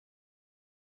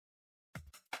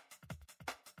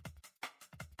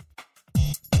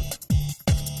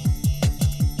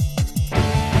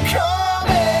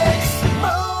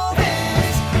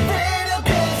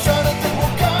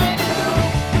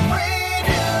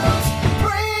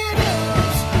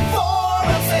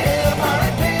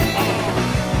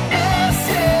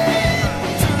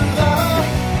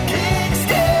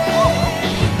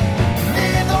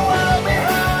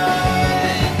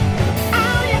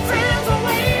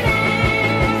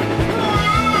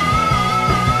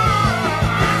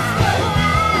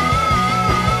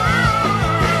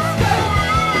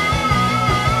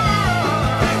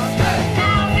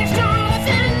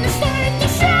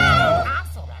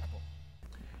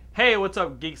Hey, what's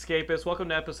up, Geekscapists? Welcome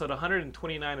to episode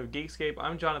 129 of Geekscape.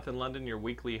 I'm Jonathan London, your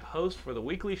weekly host for the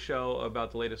weekly show about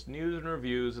the latest news and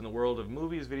reviews in the world of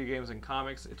movies, video games, and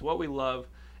comics. It's what we love,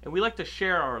 and we like to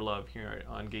share our love here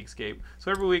on Geekscape.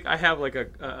 So every week I have like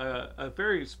a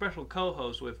very special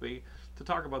co-host with me to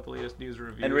talk about the latest news and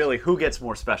reviews. And really, who gets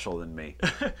more special than me?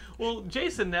 Well,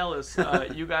 Jason Nellis,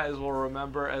 you guys will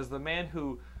remember as the man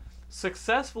who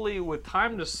successfully, with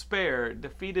time to spare,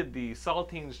 defeated the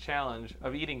Saltines challenge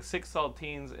of eating 6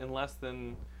 saltines in less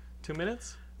than 2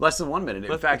 minutes? Less than 1 minute.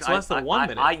 In fact, it's less than 1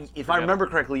 minute. If I remember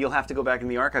correctly, you'll have to go back in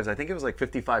the archives. I think it was like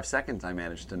 55 seconds I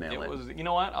managed to nail it. You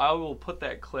know what? I will put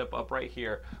that clip up right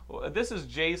here. This is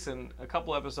Jason, a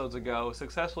couple episodes ago,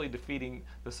 successfully defeating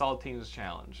the Saltines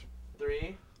challenge.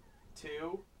 3,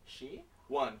 2,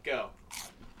 1, go.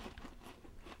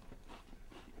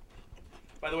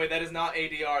 By the way, that is not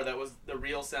ADR. That was the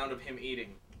real sound of him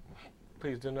eating.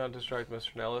 Please do not distract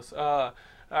Mr. Nellis.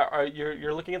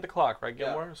 You're looking at the clock, right,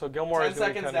 Gilmore? Yeah. So Gilmore 10 is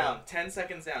going to seconds down. 10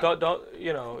 seconds down.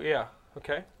 Yeah,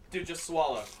 okay. Dude, just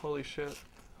swallow. Holy shit.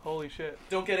 Holy shit.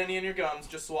 Don't get any in your gums.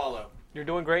 Just swallow. You're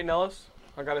doing great, Nellis.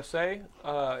 I gotta say,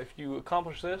 if you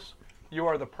accomplish this, you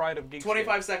are the pride of Geekscape.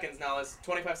 25 seconds, Nellis.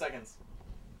 25 seconds.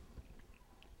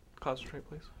 Concentrate,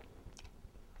 please.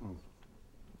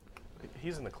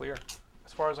 He's in the clear.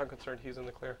 As far as I'm concerned, he's in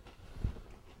the clear.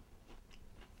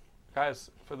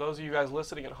 Guys, for those of you guys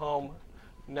listening at home,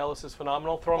 Nellis is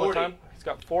phenomenal. Throw him 40. a time. He's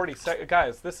got 40 seconds.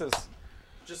 Guys, this is...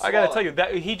 Just I gotta swallow. tell you,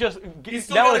 that he just... He's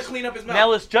still gotta clean up his mouth.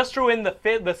 Nellis just threw in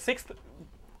the sixth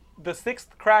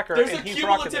cracker, There's and a he's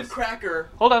rocking cumulative this. cracker.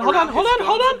 Hold on. around his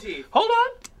gums and teeth. Hold on.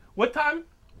 What time?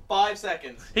 5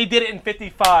 seconds. He did it in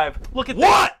 55. Look at What?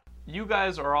 that. You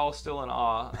guys are all still in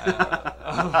awe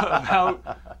of how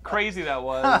crazy that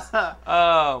was.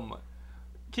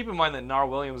 Keep in mind that Nar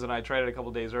Williams and I tried it a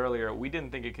couple days earlier. We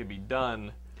didn't think it could be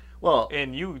done. Well,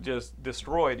 And you just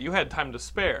destroyed. You had time to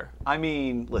spare. I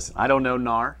mean, listen, I don't know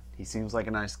Nar. He seems like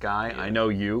a nice guy. Yeah. I know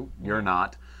you. You're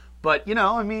not. But,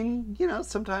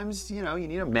 sometimes, you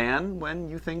need a man when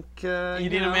you think... you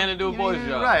need a man to do a boy's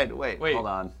job. Right. Wait, hold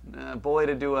on. Boy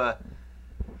to do a...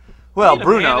 Well,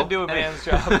 Bruno. A man to do a man's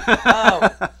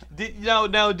job.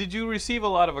 Did you receive a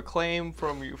lot of acclaim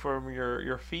from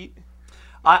your feat?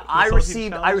 I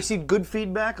received good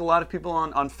feedback. A lot of people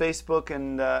on Facebook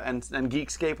and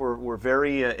Geekscape were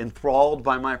very enthralled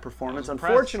by my performance.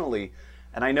 Unfortunately,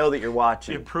 and I know that you're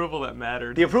watching. The approval that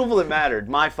mattered. The approval that mattered.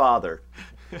 My father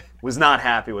was not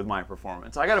happy with my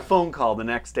performance. I got a phone call the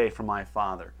next day from my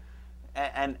father,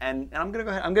 and I'm gonna go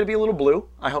ahead. I'm gonna be a little blue.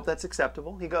 I hope that's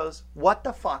acceptable. He goes, "What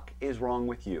the fuck is wrong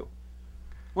with you?"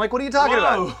 I'm like, "What are you talking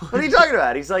about? What are you talking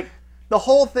about?" He's like, "The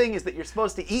whole thing is that you're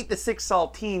supposed to eat the 6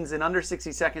 saltines in under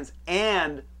 60 seconds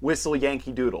and whistle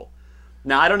Yankee Doodle."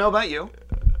 Now, I don't know about you.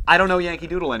 I don't know Yankee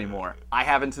Doodle anymore. I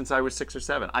haven't since I was 6 or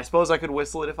 7. I suppose I could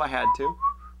whistle it if I had to.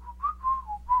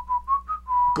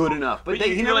 Good enough. But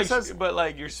he never says... But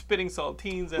like you're spitting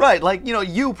saltines. Right, like,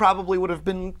 you probably would have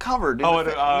been covered.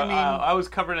 I was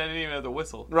covered and I didn't even have the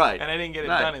whistle. Right. And I didn't get it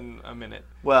done in a minute.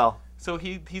 Well... So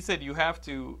he said you have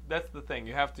to, that's the thing,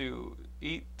 you have to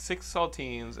eat 6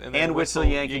 saltines and then whistle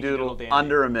Yankee Doodle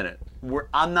under a minute.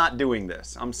 I'm not doing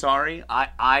this. I'm sorry.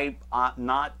 Not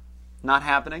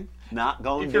happening. Not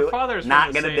going to do it.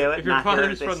 Not going to do it. If your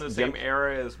father's from the same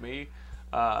era as me,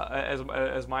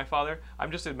 as my father,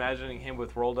 I'm just imagining him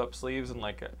with rolled up sleeves and you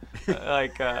know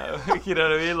what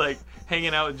I mean, like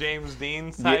hanging out with James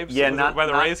Dean types by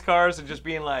the race cars and just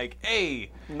being like, hey,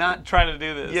 not trying to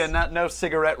do this. Yeah, no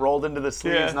cigarette rolled into the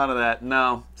sleeves, Yeah. none of that.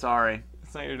 No, sorry.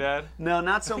 It's not your dad? No,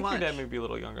 not so I think much. Your dad may be a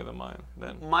little younger than mine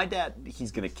then. My dad,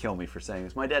 he's gonna kill me for saying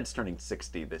this. My dad's turning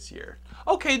 60 this year.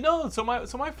 Okay, no. So my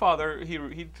father he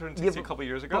turned 60 a couple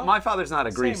years ago. But my father's not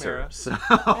a greaser. Era. So.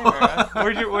 Same era.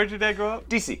 Where'd your dad grow up?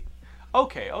 DC.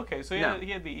 Okay. So he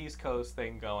had the East Coast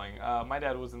thing going. My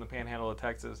dad was in the Panhandle of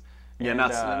Texas. Yeah, and,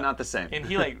 not the same. And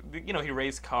he he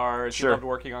raced cars. Sure. He loved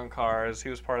working on cars. He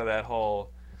was part of that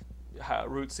whole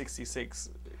Route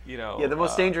 66. Yeah, the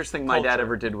most dangerous thing my culture. dad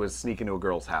ever did was sneak into a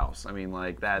girl's house. I mean,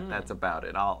 like that. That's about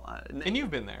it. And you've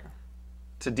been there?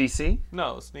 To DC?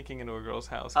 No, sneaking into a girl's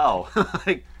house. Oh,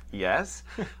 yes.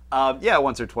 Yeah,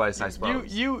 once or twice, I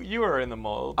suppose. You are in the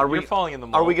mold. You're falling in the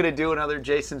mold. Are we going to do another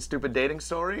Jason stupid dating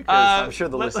story? Because I'm sure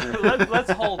the listener.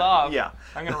 Let's hold off. Yeah.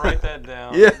 I'm going to write that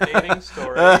down. Yeah. Dating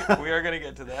story. We are going to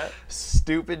get to that.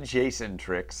 Stupid Jason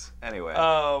tricks. Anyway.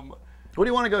 What do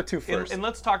you want to go to first? And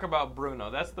let's talk about Bruno.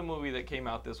 That's the movie that came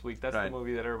out this week. That's right. the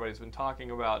movie that everybody's been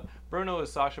talking about. Bruno is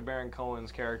Sacha Baron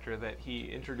Cohen's character that he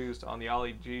introduced on the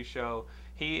Ali G show.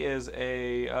 He is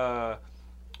a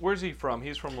Where's he from?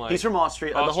 He's from like... He's from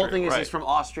Austria. The whole thing is right. he's from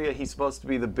Austria. He's supposed to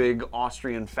be the big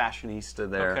Austrian fashionista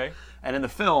there. Okay. And in the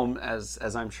film, as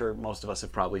I'm sure most of us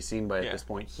have probably seen by at this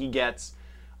point, he gets,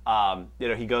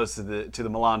 he goes to the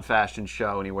Milan fashion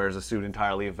show and he wears a suit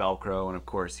entirely of Velcro, and of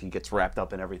course he gets wrapped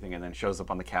up in everything and then shows up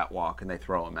on the catwalk and they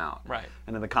throw him out. Right.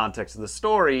 And in the context of the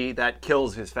story, that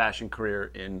kills his fashion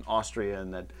career in Austria,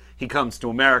 and that he comes to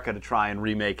America to try and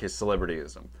remake his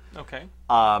celebrityism. Okay.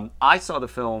 I saw the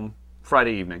film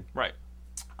Friday evening. Right.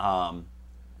 I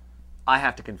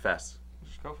have to confess,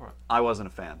 Just go for it. I wasn't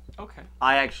a fan. Okay.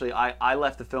 I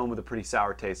left the film with a pretty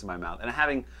sour taste in my mouth. And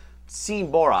having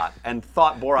seen Borat and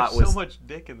thought Borat There's was... so much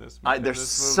dick in this movie. there's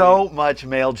so much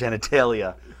male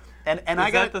genitalia. And Is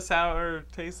I got that the sour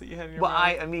taste that you had in your Well,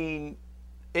 mouth? I mean,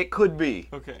 it could be.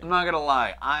 Okay. I'm not going to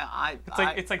lie.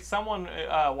 It's like someone,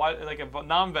 like a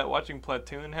non-vet watching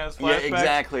Platoon has flashbacks. Yeah,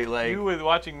 exactly. Like, you with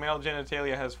watching male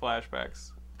genitalia has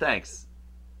flashbacks. Thanks.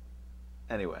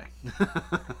 Anyway.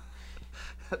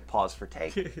 Pause for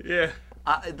take. Yeah.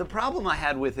 The problem I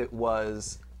had with it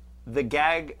was the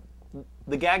gag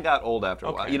got old after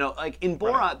a while. Okay. You know, like in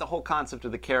Borat, the whole concept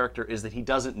of the character is that he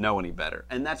doesn't know any better.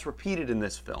 And that's repeated in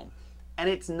this film. And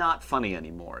it's not funny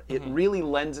anymore. It really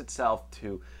lends itself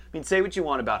to, I mean, say what you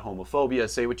want about homophobia,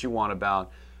 say what you want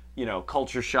about,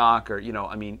 culture shock, or,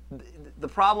 the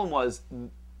problem was,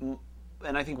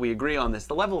 and I think we agree on this,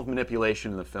 the level of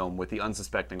manipulation in the film with the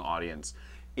unsuspecting audience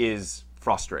is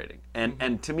frustrating.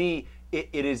 And to me, it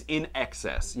is in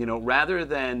excess. Rather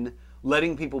than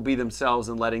letting people be themselves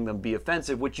and letting them be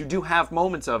offensive, which you do have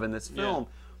moments of in this film,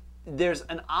 there's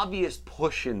an obvious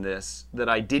push in this that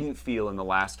I didn't feel in the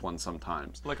last one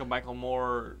sometimes. Like a Michael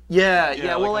Moore.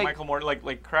 Yeah, Well, like Michael Moore, like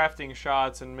crafting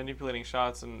shots and manipulating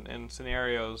shots and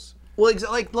scenarios. Well,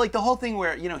 like the whole thing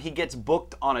where he gets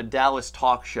booked on a Dallas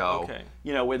talk show,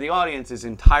 where the audience is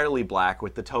entirely black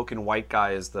with the token white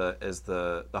guy as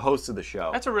the host of the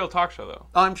show. That's a real talk show, though.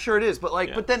 I'm sure it is, but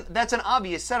but then that's an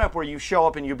obvious setup where you show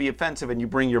up and you be offensive and you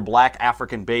bring your black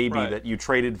African baby that you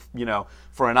traded,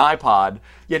 for an iPod,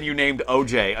 and you named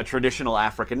OJ, a traditional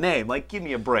African name. Like, give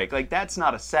me a break. Like, that's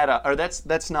not a setup, or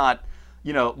that's not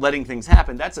letting things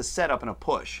happen. That's a setup and a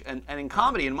push. And in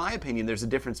comedy, in my opinion, there's a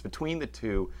difference between the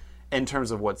two. In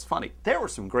terms of what's funny, there were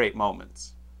some great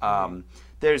moments.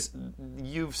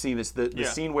 You've seen this, the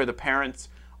scene where the parents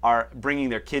are bringing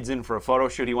their kids in for a photo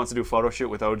shoot. He wants to do a photo shoot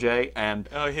with OJ, and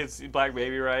his black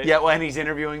baby, right? Yeah, well, and he's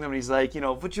interviewing them, and he's like,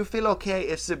 would you feel okay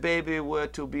if the baby were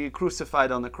to be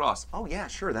crucified on the cross? Oh yeah,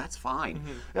 sure, that's fine.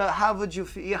 How would you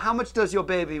feel? How much does your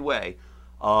baby weigh?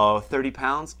 30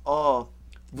 pounds. Oh,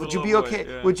 would you be okay?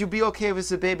 Yeah. Would you be okay with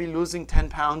the baby losing 10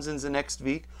 pounds in the next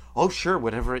week? Oh, sure,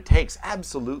 whatever it takes.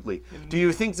 Absolutely. Do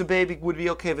you think the baby would be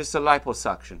okay with the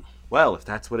liposuction? Well, if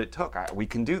that's what it took, we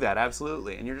can do that,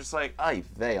 absolutely. And you're just like, ay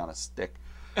vey on a stick.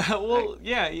 Well,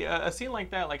 a scene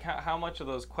like that, like how much of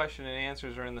those question and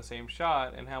answers are in the same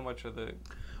shot, and how much of the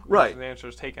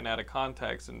answers taken out of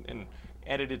context and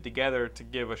edited together to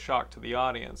give a shock to the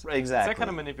audience. Exactly. It's that kind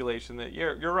of manipulation that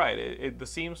you're right. The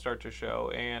seams start to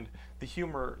show, and the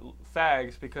humor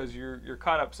fags because you're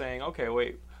caught up saying, okay,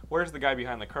 wait, where's the guy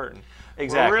behind the curtain?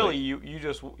 Exactly. Where really,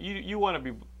 you want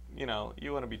to be, you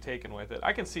want to be taken with it.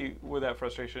 I can see where that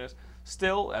frustration is.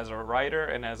 Still, as a writer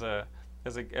and as a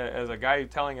guy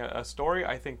telling a story,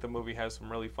 I think the movie has some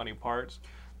really funny parts.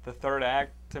 The third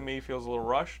act to me feels a little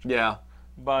rushed. Yeah.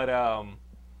 But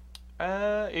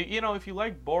if you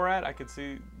like Borat, I could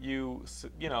see you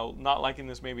not liking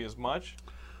this maybe as much.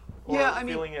 Or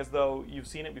feeling as though you've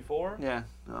seen it before. Yeah.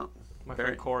 Oh, My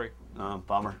friend Corey.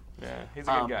 Bummer. Yeah, he's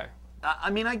a good guy.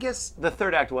 I mean, I guess the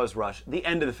third act was rushed. The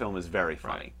end of the film is very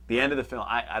funny. Right. The end of the film,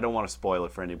 I don't want to spoil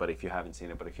it for anybody if you haven't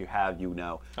seen it, but if you have, you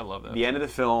know. I love that. The end of the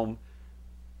film,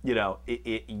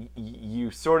 you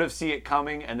sort of see it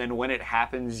coming, and then when it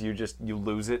happens, you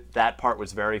lose it. That part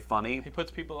was very funny. He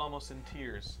puts people almost in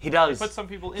tears. He does. He puts some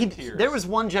people in tears. There was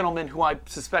one gentleman who I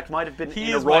suspect might have been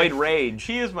in a roid rage.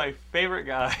 He is my favorite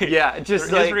guy. Yeah,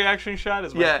 just his reaction shot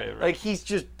is my favorite. Like he's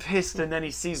just pissed, and then he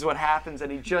sees what happens,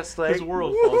 and he just like his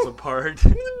world falls apart.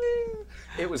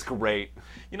 It was great.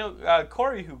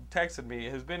 Corey, who texted me,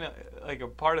 has been a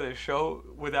part of this show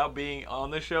without being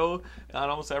on the show on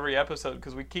almost every episode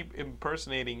because we keep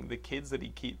impersonating the kids that he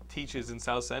teaches in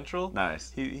South Central.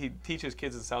 Nice. He teaches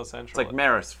kids in South Central. It's like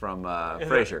Maris from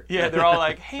Frasier. Yeah, they're all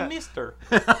like, "Hey, Mister,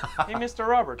 hey, Mr.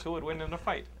 Roberts, who would win in a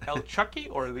fight, El Chucky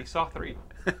or the Saw 3?"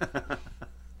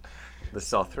 The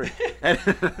Saw 3.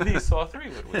 The Saw 3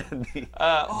 would win.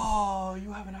 Oh,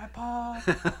 you have an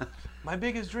iPod? My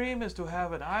biggest dream is to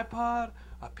have an iPod,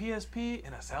 a PSP,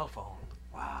 and a cell phone.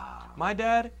 Wow. My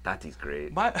dad, That's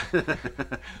great. my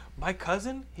my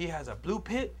cousin, he has a blue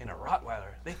pit and a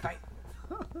Rottweiler. They fight.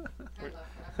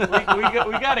 we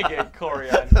got to get Corey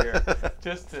on here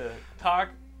just to talk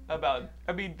about.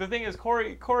 I mean, the thing is,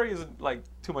 Corey isn't like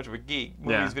too much of a geek,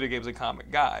 movies, video games, and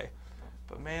comic guy.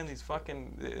 But man, these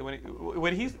fucking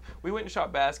we went and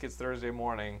shot baskets Thursday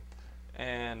morning,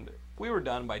 and we were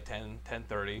done by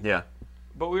 10:30. Yeah.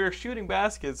 But we were shooting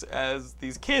baskets as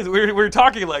these kids. We were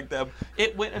talking like them.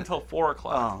 It went until 4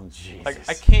 o'clock. Oh, Jesus. Like,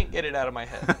 I can't get it out of my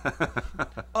head.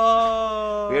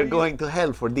 Oh, we are going to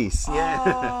hell for this. Yeah.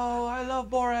 Oh, I love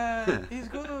Borat. He's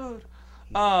good.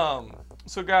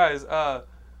 So guys,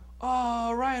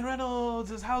 Ryan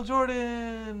Reynolds is Hal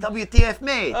Jordan. WTF,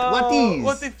 mate? What is?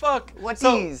 What the fuck?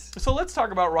 So let's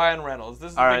talk about Ryan Reynolds.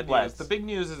 This is the big news. The big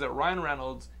news is that Ryan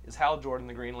Reynolds is Hal Jordan,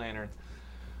 the Green Lantern.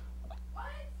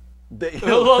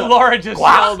 Laura just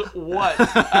yelled, what?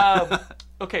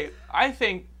 Okay, I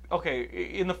think,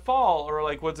 in the fall, or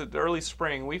like, was it the early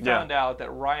spring, we found out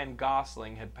that Ryan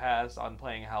Gosling had passed on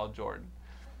playing Hal Jordan.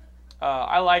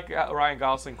 I like Ryan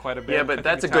Gosling quite a bit. Yeah, but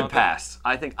that's a good pass.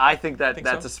 I think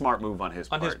that's a smart move on his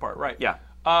part. On his part, right. Yeah.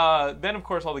 Then, of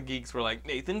course, all the geeks were like,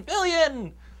 Nathan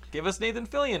Fillion! Give us Nathan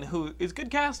Fillion, who is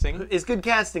good casting. Is good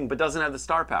casting, but doesn't have the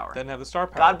star power. Doesn't have the star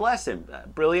power. God bless him.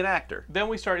 Brilliant actor. Then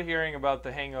we started hearing about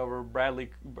the Hangover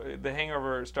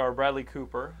star Bradley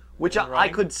Cooper. Which I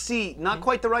could see, not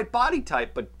quite the right body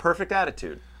type, but perfect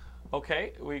attitude.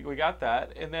 Okay, we got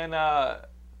that. And then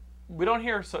we don't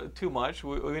hear too much.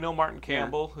 We know Martin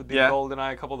Campbell, who did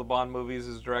GoldenEye, a couple of the Bond movies,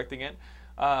 is directing it.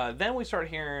 Then we start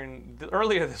hearing,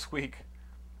 earlier this week,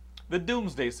 the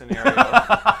Doomsday Scenario.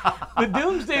 The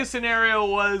Doomsday Scenario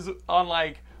was on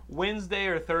like Wednesday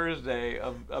or Thursday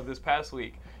of this past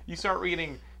week. You start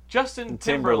reading Justin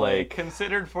Timberlake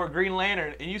considered for Green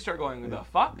Lantern, and you start going, the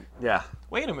fuck? Yeah.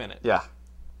 Wait a minute. Yeah.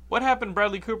 What happened,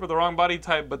 Bradley Cooper, the wrong body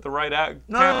type, but the right act?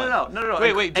 No.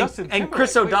 Wait, Justin Timberlake. And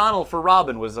Chris O'Donnell for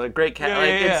Robin was a great cast.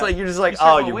 Yeah. It's like, you're just like,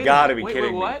 oh, you've got to be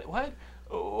kidding me. What?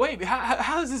 Wait,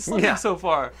 how is this slipping so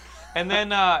far? And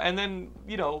then,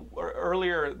 you know,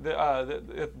 earlier,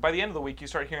 by the end of the week, you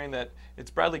start hearing that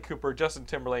it's Bradley Cooper, Justin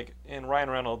Timberlake, and Ryan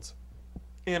Reynolds.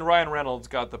 And Ryan Reynolds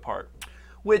got the part.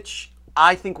 Which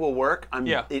I think will work.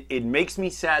 Yeah. It makes me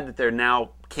sad that there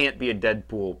now can't be a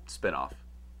Deadpool spinoff.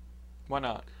 Why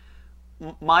not?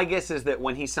 My guess is that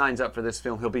when he signs up for this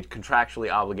film, he'll be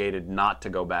contractually obligated not to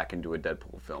go back and do a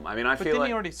Deadpool film. I mean, But didn't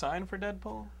he already sign for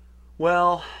Deadpool?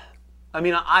 Well, I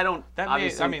mean, I don't. That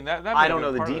obviously, I don't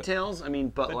know the details. I mean,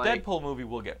 but the like, Deadpool movie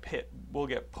will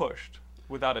get pushed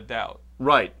without a doubt.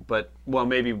 Right, but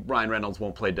maybe Ryan Reynolds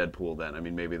won't play Deadpool then. I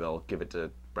mean, maybe they'll give it to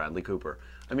Bradley Cooper.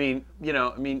 I mean,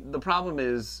 the problem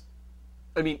is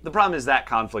that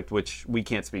conflict, which we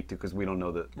can't speak to because we don't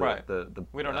know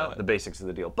the basics of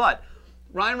the deal. But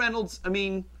Ryan Reynolds, I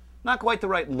mean, not quite the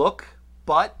right look,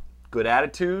 but good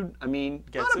attitude. I mean,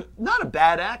 not a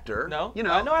bad actor. No,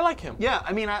 no, I like him. Yeah,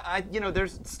 I mean, I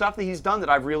there's stuff that he's done that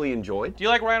I've really enjoyed. Do you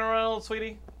like Ryan Reynolds,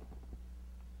 sweetie?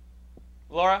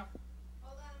 Laura?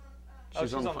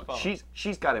 She's on the phone.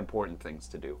 She's got important things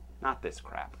to do, not this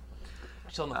crap.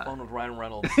 She's on the phone with Ryan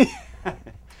Reynolds.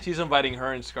 She's inviting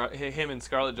him and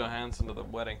Scarlett Johansson to the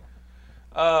wedding.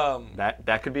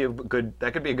 That could be a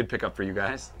good pickup for you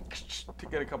guys. To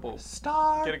get a couple.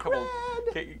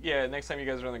 Yeah, next time you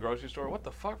guys are in the grocery store, what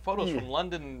the fuck? Photos from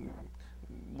London,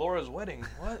 Laura's wedding.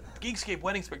 What? Geekscape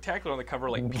Wedding Spectacular on the cover,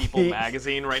 like People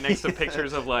magazine, right next to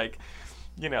pictures of like,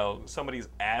 somebody's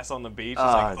ass on the beach. It's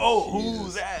like,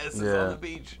 whose ass is on the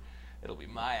beach? It'll be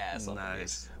my ass on the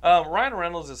beach. Ryan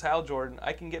Reynolds is Hal Jordan.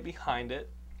 I can get behind it.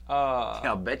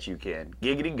 I'll bet you can.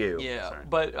 Giggity goo. Yeah, sorry.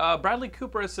 But Bradley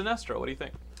Cooper is Sinestro. What do you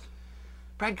think?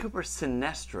 Brad Cooper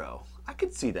Sinestro. I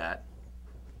could see that.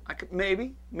 I could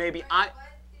maybe.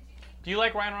 Do you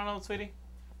like Ryan Reynolds, sweetie?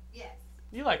 Yes.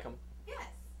 You like him? Yes.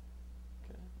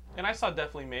 Okay. And I saw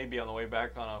Definitely Maybe on the way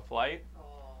back on a flight.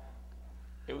 Oh.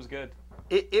 It was good.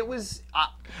 It was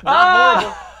not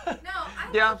horrible. No,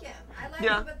 I like him. I like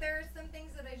him, but there are some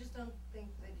things that I just don't think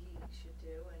that he should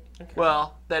do. And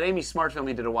Well, that Amy Smart film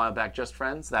he did a while back, Just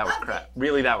Friends, that was crap.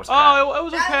 Really, that was crap. Oh, it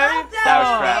was okay. That was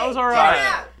crap. That was all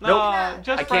right. Nope.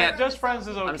 Just Friends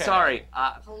is okay. I'm sorry.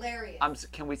 Hilarious.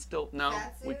 Can we still? No.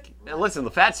 Fat suit? Listen,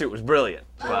 the fat suit was brilliant.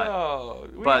 We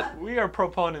are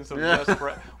proponents of Just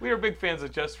Friends. We are big fans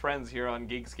of Just Friends here on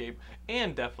Geekscape,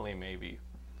 and Definitely Maybe.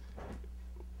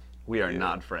 We are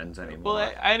not friends anymore.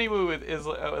 Well, any movie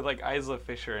with like Isla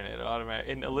Fisher in it,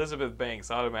 and Elizabeth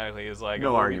Banks automatically is like no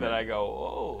a movie argument. that I go,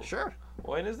 oh, sure.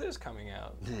 When is this coming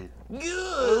out?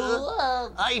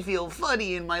 I feel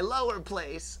funny in my lower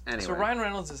place. Anyway. So Ryan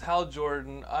Reynolds is Hal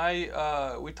Jordan.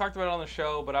 We talked about it on the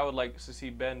show, but I would like to see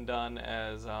Ben Dunn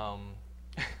as Hello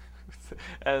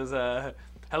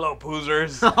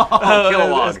Poozers.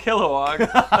 Kilowog. As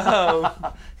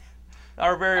Kilowog.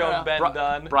 Our very own Ben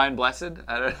Dunn. Brian Blessed?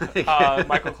 I don't think.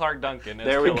 Michael Clark Duncan as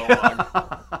There we go.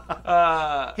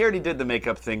 Kilowog. He already did the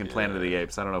makeup thing in Planet of the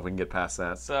Apes. I don't know if we can get past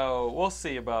that. So we'll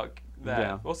see about that.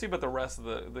 Yeah. We'll see about the rest of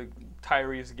the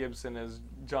Tyrese Gibson as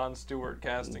Jon Stewart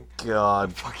casting.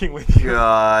 God. Fucking with you.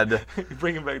 God.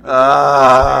 Bringing back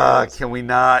the can we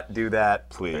not do that,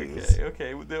 please?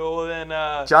 Okay. Well then.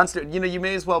 Jon Stewart, you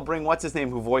may as well bring, what's his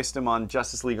name, who voiced him on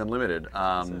Justice League Unlimited?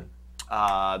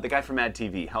 The guy from Mad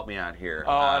TV. Help me out here.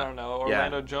 Oh, I don't know.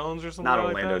 Orlando Jones or something Not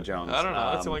like Orlando that? Jones. I don't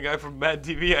know. That's the only guy from Mad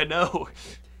TV I know.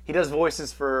 He does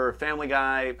voices for Family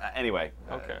Guy. Anyway.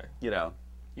 Okay. You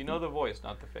know the voice,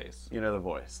 not the face. You know the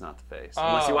voice, not the face.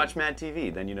 Unless you watch Mad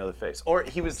TV, then you know the face. Or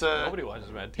he was. Nobody watches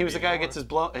Mad TV. He was the guy anymore.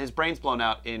 who gets his brains blown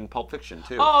out in Pulp Fiction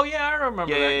too. Oh yeah, I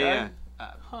remember that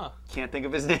guy. Yeah. Can't think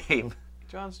of his name.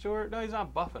 Jon Stewart? No, he's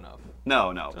not buff enough.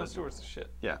 No. Jon Stewart's the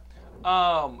shit. Yeah.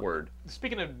 Word.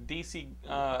 Speaking of DC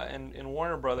and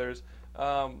Warner Brothers,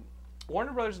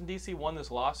 Warner Brothers and DC won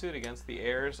this lawsuit against the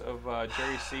heirs of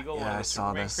Jerry Siegel, one of the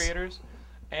Superman creators.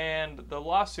 And the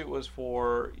lawsuit was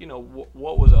for,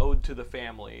 what was owed to the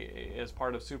family as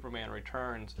part of Superman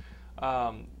Returns.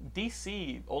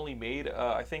 DC only made,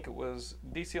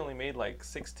 DC only made like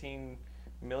 $16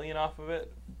 million off of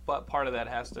it, but part of that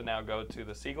has to now go to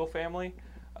the Siegel family.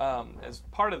 As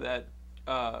part of that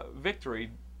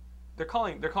victory, they're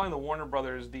calling the Warner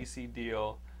Brothers DC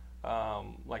deal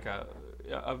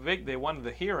they won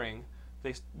the hearing.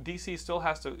 DC still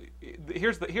has to.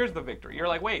 Here's the victory. You're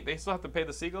like, wait, they still have to pay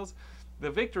the Siegels.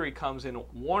 The victory comes in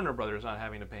Warner Brothers not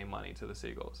having to pay money to the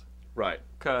Siegels. Right.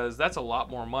 Because that's a lot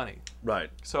more money.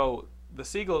 Right. So the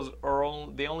Siegels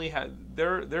they only had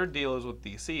their deal is with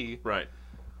DC. Right.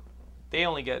 They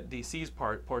only get DC's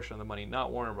portion of the money,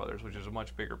 not Warner Brothers, which is a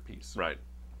much bigger piece. Right.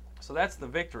 So that's the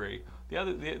victory. The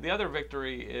other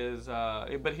victory is,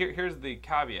 but here's the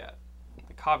caveat.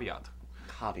 The caveat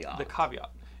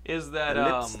is that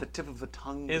the tip of the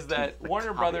tongue. Is that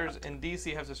Warner Brothers and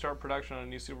DC have to start production on a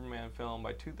new Superman film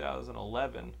by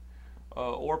 2011,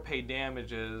 or pay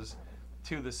damages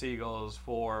to the Siegels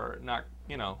for not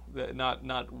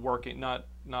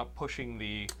pushing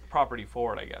the property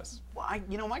forward, I guess. Well,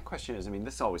 my question is,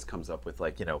 this always comes up with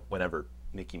whenever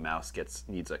Mickey Mouse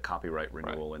needs a copyright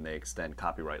renewal and they extend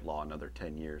copyright law another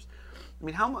 10 years.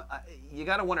 You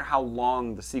got to wonder how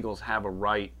long the Siegels have a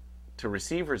right to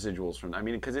receive residuals from.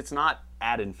 Because it's not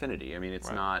ad infinity. It's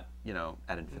not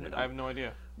ad infinitum. I have no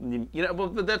idea.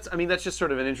 But that's just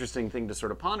sort of an interesting thing to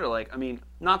sort of ponder.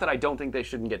 Not that I don't think they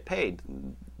shouldn't get paid.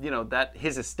 That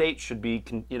his estate should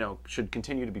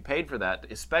continue to be paid for that,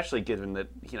 especially given that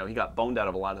he got boned out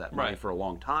of a lot of that money for a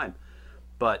long time.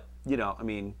 But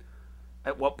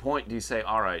at what point do you say,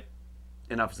 all right,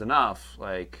 enough is enough?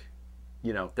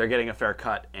 They're getting a fair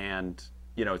cut, and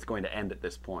it's going to end at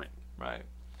this point. Right.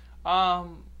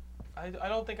 I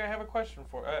don't think I have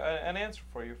an answer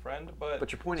for you, friend.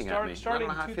 But you're pointing at me. I don't know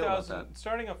how I feel about that.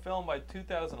 Starting a film by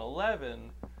 2011,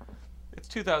 it's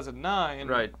 2009.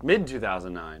 Right, mid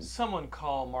 2009. Someone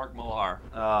call Mark Millar.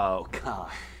 Oh God,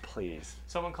 please.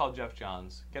 Someone call Jeff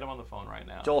Johns. Get him on the phone right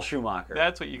now. Joel Schumacher.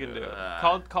 That's what you can do.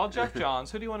 Call Jeff Johns.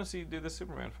 Who do you want to see do this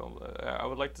Superman film? I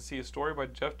would like to see a story by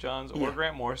Jeff Johns or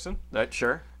Grant Morrison.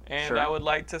 Sure. And I would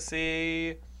like to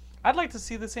see. I'd like to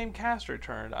see the same cast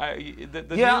return.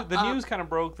 The news kind of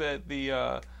broke that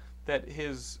that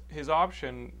his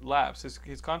option lapsed,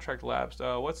 his contract lapsed.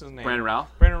 What's his name? Brandon Routh.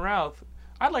 Brandon Routh.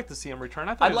 I'd like to see him return.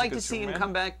 I'd like to see him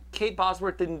come back. Kate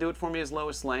Bosworth didn't do it for me as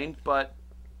Lois Lane, but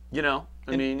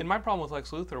and my problem with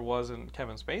Lex Luthor wasn't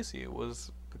Kevin Spacey. It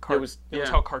was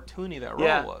how cartoony that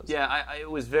role was. Yeah, it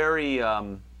was very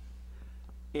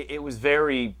it was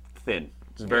very thin.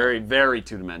 It's very, very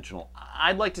two-dimensional.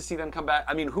 I'd like to see them come back.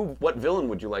 What villain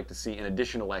would you like to see in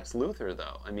addition to Lex Luthor,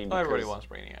 though? Everybody wants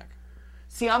Brainiac.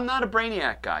 See, I'm not a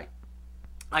Brainiac guy.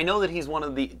 I know that he's one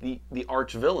of the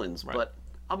arch villains, but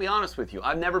I'll be honest with you,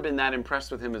 I've never been that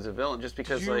impressed with him as a villain, just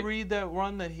because. Did you read that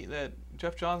run that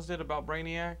Jeff Johns did about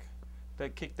Brainiac,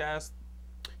 that kicked ass?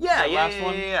 Yeah.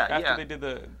 After they did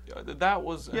that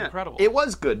was incredible. It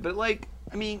was good, but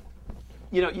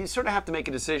you sort of have to make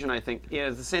a decision, I think.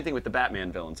 It's the same thing with the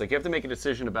Batman villains. You have to make a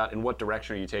decision about in what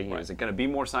direction are you taking it. Is it going to be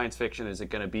more science fiction? Is it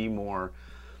going to be more,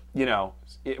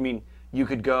 You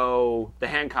could go the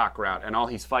Hancock route, and all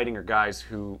he's fighting are guys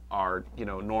who are,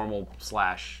 normal /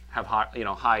 have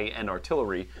high-end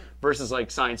artillery, versus like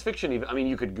science fiction. Even, I mean,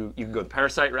 you could go the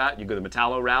Parasite route, you could go the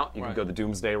Metallo route, you could go the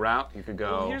Doomsday route, you could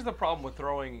go. Well, here's the problem with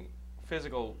throwing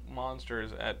physical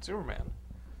monsters at Superman.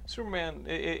 Superman,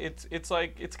 it's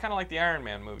kind of like the Iron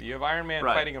Man movie. You have Iron Man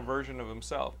fighting a version of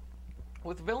himself.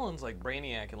 With villains like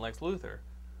Brainiac and Lex Luthor,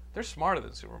 they're smarter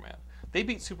than Superman. They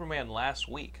beat Superman last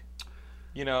week.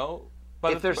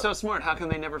 But if they're so smart, how can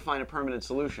they never find a permanent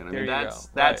solution? I mean,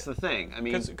 that's the thing. I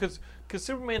mean, because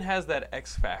Superman has that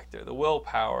X factor, the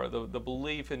willpower, the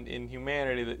belief in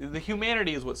humanity. The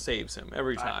humanity is what saves him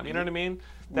every time. You know what I mean?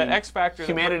 That X factor.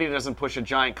 Humanity doesn't push a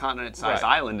giant continent-sized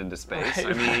island into space.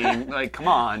 I mean, like, come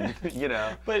on,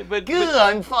 But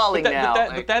I'm falling now.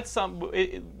 But that's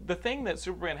the thing that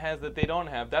Superman has that they don't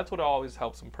have. That's what always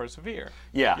helps them persevere.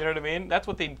 Yeah. You know what I mean? That's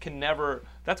what they can never.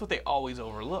 That's what they always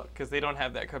overlook because they don't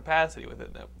have that capacity with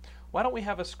it. Why don't we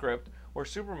have a script where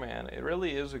Superman, it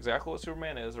really is exactly what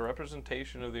Superman is, a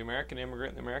representation of the American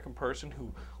immigrant, the American person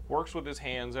who works with his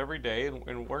hands every day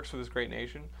and works for this great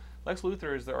nation. Lex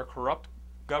Luthor is our corrupt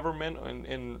government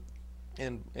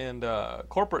and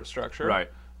corporate structure,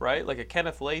 right? Like a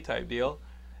Kenneth Lay type deal.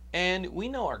 And we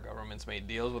know our government's made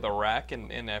deals with Iraq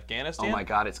and Afghanistan. Oh my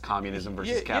God, it's communism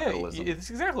versus capitalism. Yeah, it's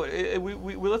exactly.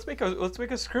 Let's make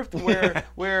a script where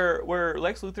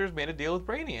Lex Luthor's made a deal with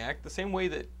Brainiac the same way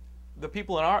that the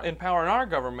people in power in our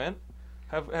government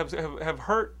have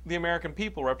hurt the American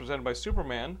people represented by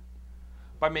Superman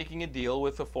by making a deal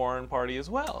with a foreign party as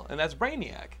well, and that's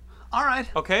Brainiac. All right.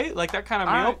 Okay, like that kind of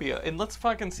myopia, and let's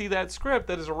fucking see that script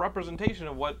that is a representation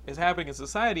of what is happening in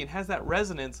society and has that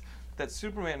resonance that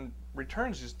Superman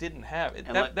Returns just didn't have.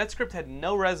 That script had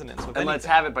no resonance with anything. And let's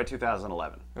have it by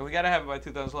 2011. And we got to have it by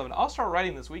 2011. I'll start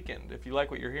writing this weekend if you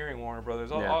like what you're hearing, Warner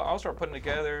Brothers. I'll start putting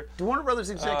together. Do Warner Brothers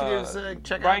executives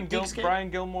check out Geekscape? Brian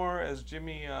Gilmore as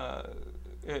Jimmy.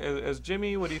 As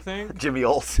Jimmy, what do you think? Jimmy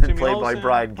Olsen, played by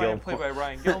Brian Gilmore. Played by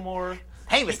Brian Gilmore.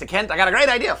 Hey, Mr. Kent, I got a great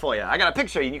idea for you. I got a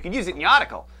picture, and you can use it in your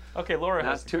article. Okay, Laura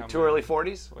has too early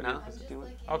 40s. No.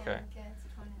 Okay.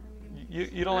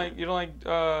 You don't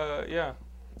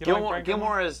like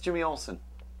Gilmore as Jimmy Olsen.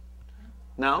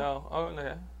 No? No. Oh,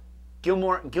 no.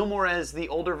 Gilmore as the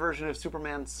older version of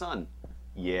Superman's son.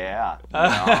 Yeah.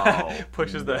 No.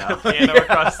 Pushes the piano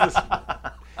across this.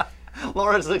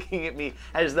 Laura's looking at me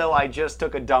as though I just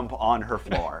took a dump on her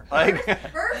floor. Like,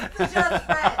 first the just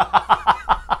friends.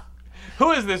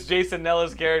 Who is this Jason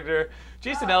Nellis character?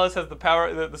 Jason Nellis has the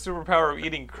power, the superpower of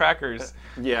eating crackers.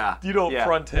 Yeah. You don't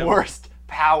front him. Worst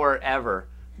power ever.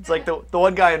 It's like the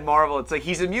one guy in Marvel, it's like,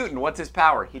 he's a mutant. What's his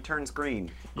power? He turns green.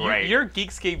 Great. You're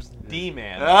Geekscape's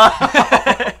D-man.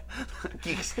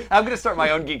 I'm going to start my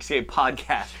own Geekscape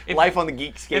podcast. Life on the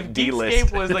Geekscape D-list. If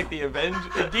Geekscape was like the if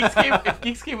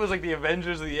Geekscape was like the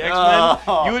Avengers of the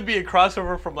X-Men, you would be a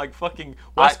crossover from like fucking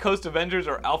West Coast Avengers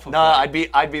or Alpha. No, I'd be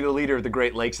the leader of the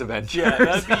Great Lakes Avengers. Yeah,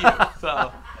 that'd be you.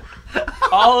 So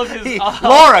all of his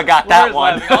Laura got that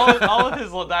one. All of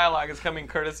his dialogue is coming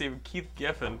courtesy of Keith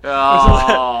Giffen.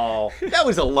 Oh, that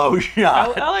was a low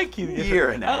shot. I like Keith Giffen.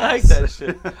 You're an ass. I like that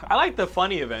shit. I like the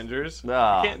funny Avengers.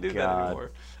 I can't do that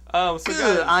anymore. So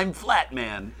guys, I'm Flat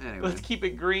Man. Anyway. Let's keep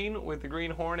it green with the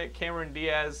Green Hornet. Cameron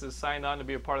Diaz has signed on to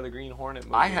be a part of the Green Hornet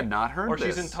movie. I had not heard this. Or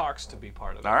she's in talks to be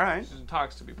part of it. All right. She's in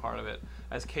talks to be part of it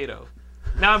as Kato.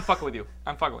 Now I'm fucking with you.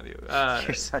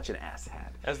 You're such an asshat.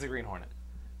 As the Green Hornet.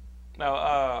 No,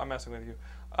 I'm messing with you.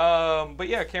 But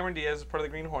yeah, Cameron Diaz is part of the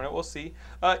Green Hornet. We'll see.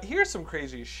 Here's some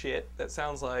crazy shit that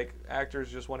sounds like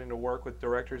actors just wanting to work with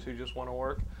directors who just want to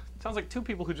work. It sounds like two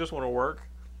people who just want to work.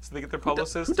 So they get their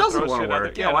publicists. Who doesn't want to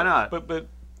work? Yeah, why not? But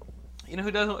you know who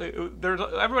doesn't?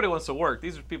 Everybody wants to work.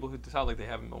 These are people who sound like they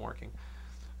haven't been working.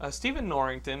 Stephen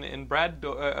Norrington and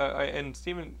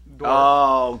Stephen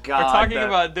Dorff are talking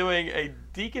about doing a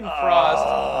Deacon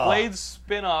Frost Blade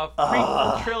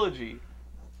spin-off trilogy.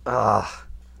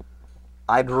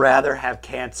 I'd rather have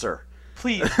cancer.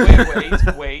 Please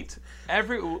wait.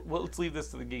 Let's leave this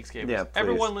to the Geekscape. Yeah, please.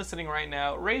 Everyone listening right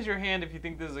now, raise your hand if you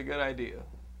think this is a good idea.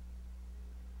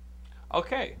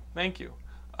 Okay, thank you.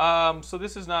 So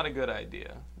this is not a good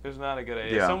idea. There's not a good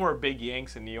idea. Yeah. Somewhere Big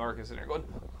Yanks in New York is sitting there going,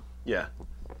 yeah.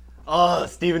 Oh,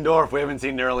 Stephen Dorff. We haven't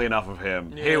seen nearly enough of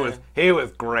him. Yeah. He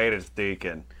was great as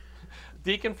Deacon.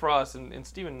 Deacon Frost and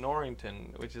Stephen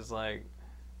Norrington, which is like,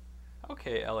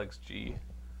 okay, LXG.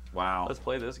 Wow. Let's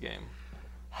play this game.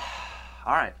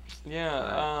 All right.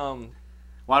 Yeah.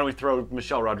 Why don't we throw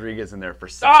Michelle Rodriguez in there for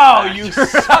sex? Oh, you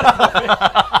son of a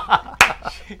bitch.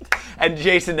 And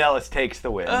Jason Nellis takes the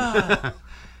win. Yeah.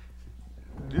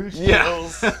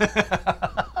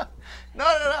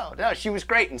 No, she was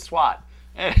great in SWAT.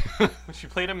 When she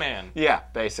played a man. Yeah,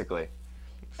 basically.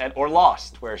 Or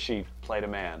Lost, where she played a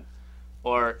man.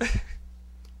 Or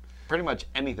pretty much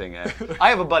anything. I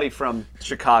have a buddy from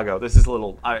Chicago. This is a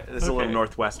little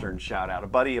Northwestern shout out. A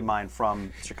buddy of mine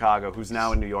from Chicago who's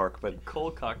now in New York, but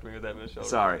Cold cocked me with that Michelle.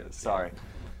 sorry.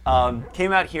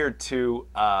 Came out here to.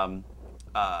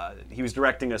 He was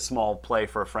directing a small play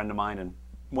for a friend of mine and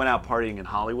went out partying in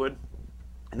Hollywood.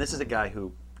 And this is a guy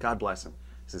who, God bless him,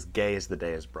 is as gay as the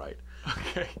day is bright.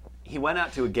 Okay. He went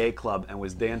out to a gay club and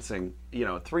was dancing,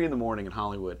 at 3 in the morning in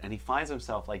Hollywood, and he finds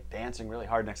himself like dancing really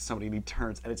hard next to somebody, and he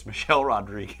turns, and it's Michelle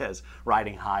Rodriguez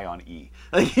riding high on E.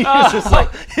 Like he was just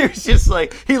like, he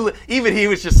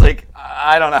was just like,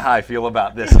 I don't know how I feel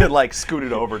about this, and like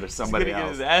scooted over to somebody else.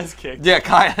 He's gonna get his ass kicked. Yeah,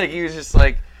 kind of. Like, he was just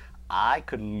like, I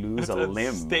could lose a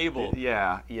limb. Stable.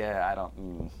 Yeah, I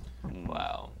don't.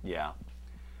 Wow. Yeah.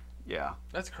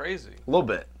 That's crazy. A little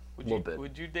bit.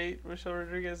 Would you date Michelle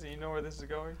Rodriguez? And you know where this is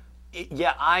going?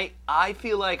 Yeah, I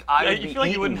feel like I would be you feel like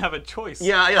eaten. you wouldn't have a choice.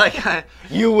 Yeah, like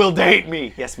you will date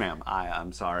me. Yes, ma'am.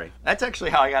 I'm sorry. That's actually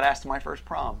how I got asked to my first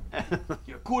prom.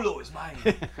 Your culo is mine.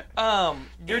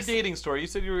 Your dating story. You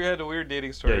said you had a weird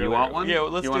dating story. Yeah, you want one? Yeah,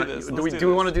 let's do this. Do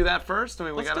we want to do that first? I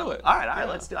mean, let's do it. All right.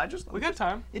 Let's do. We got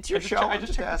time. It's your show. I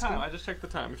just checked the time. I just checked the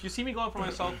time. If you see me going for my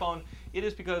cell phone, it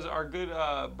is because our good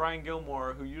Brian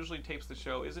Gilmore, who usually tapes the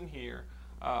show, isn't here.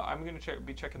 I'm going to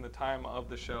be checking the time of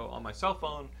the show on my cell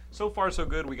phone. So far, so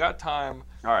good. We got time.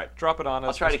 All right. Drop it on us.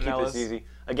 I'll try to keep Nellis. this easy.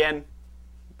 Again,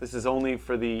 this is only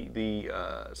for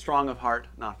the strong of heart,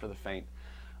 not for the faint.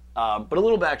 But a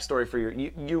little backstory for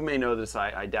you may know this.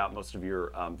 I doubt most of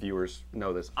your viewers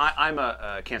know this. I'm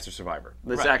a cancer survivor.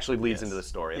 This actually leads into the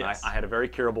story. And I had a very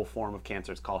curable form of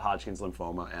cancer. It's called Hodgkin's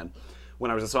lymphoma. And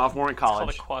when I was a sophomore in college...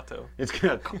 It's called a Quato. It's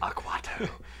called a Quato.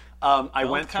 I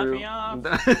went through.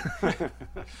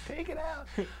 Take it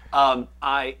out.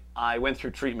 I went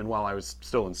through treatment while I was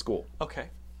still in school. Okay.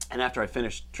 And after I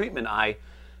finished treatment, I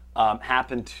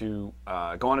happened to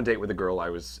go on a date with a girl I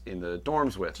was in the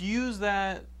dorms with. Do you use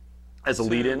that as a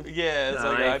lead-in? Yeah. It's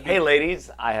like, hey,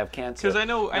 ladies, I have cancer. Because I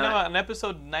know on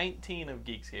episode 19 of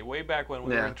Geekscape, way back when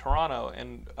we were in Toronto,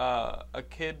 and a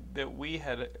kid that we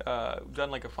had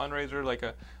done like a fundraiser,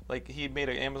 like he made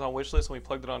an Amazon wish list, and we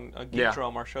plugged it on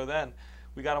Geekdrome, our show then.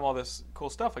 We got him all this cool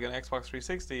stuff, like an Xbox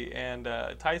 360, and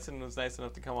Tyson was nice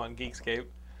enough to come on Geekscape,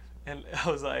 and I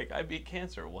was like, I beat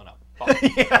cancer, wanna fuck.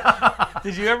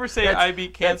 Did you ever say I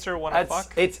beat cancer, wanna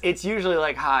fuck? It's usually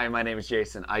like, hi, my name is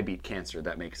Jason, I beat cancer,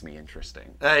 that makes me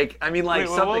interesting. Like, I mean, like, Wait,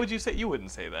 something... what would you say? You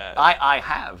wouldn't say that. I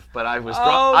have, but I was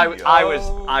drunk.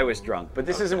 I was drunk, but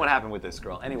this isn't what happened with this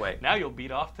girl. Anyway. Now you'll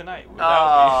beat off tonight.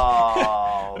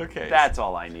 Oh, okay. That's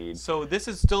all I need. So this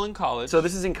is still in college. So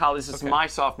this is in college. This is my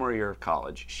sophomore year of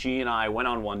college. She and I went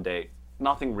on one date.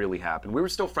 Nothing really happened. We were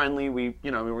still friendly. We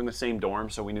were in the same dorm,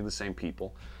 so we knew the same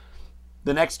people.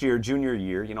 The next year, junior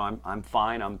year, I'm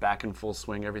fine. I'm back in full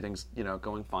swing. Everything's,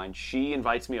 going fine. She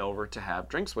invites me over to have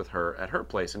drinks with her at her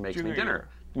place and makes me dinner.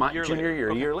 Junior year,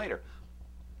 a year later.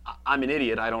 I'm an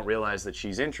idiot. I don't realize that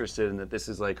she's interested and that this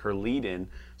is like her lead-in.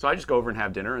 So I just go over and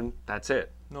have dinner, and that's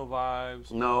it. No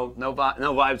vibes. No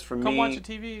vibes from me. Come watch a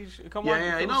TV. Come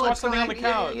watch something on the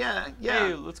couch. Yeah.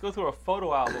 Hey, let's go through a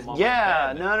photo album. On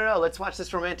no. Let's watch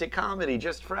this romantic comedy,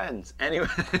 Just Friends. Anyway.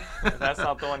 That's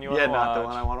not the one you want to watch. Yeah, not the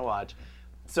one I want to watch.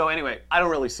 So anyway, I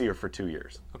don't really see her for 2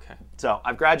 years. Okay. So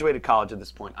I've graduated college at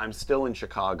this point. I'm still in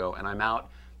Chicago, and I'm out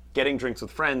getting drinks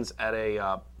with friends at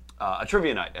a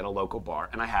trivia night at a local bar,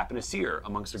 and I happen to see her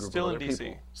amongst a group of other people. Still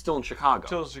in DC. Still in Chicago.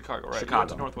 Still in Chicago, right.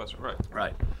 Chicago. Northwestern, right.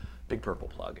 Right. Big Purple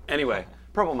plug. Anyway,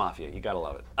 Purple Mafia, you gotta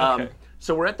love it. Okay.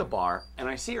 So we're at the bar, and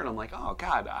I see her, and I'm like, oh,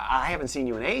 God, I haven't seen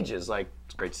you in ages. Like,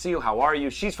 it's great to see you. How are you?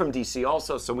 She's from DC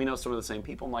also, so we know some of the same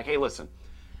people. I'm like, hey, listen,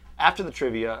 after the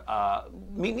trivia,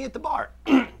 meet me at the bar.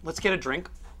 Let's get a drink.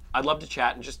 I'd love to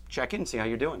chat and just check in and see how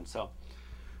you're doing. So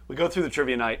we go through the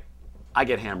trivia night. I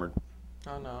get hammered.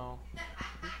 Oh, no.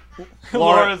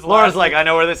 Laura's like, I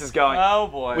know where this is going. Oh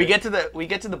boy. We get to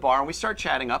the bar and we start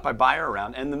chatting up. I buy her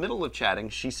around, and in the middle of chatting,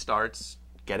 she starts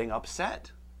getting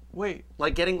upset. Wait.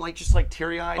 Like getting just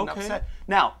teary-eyed and upset.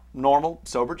 Now, normal,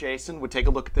 sober Jason would take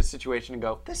a look at this situation and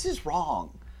go, this is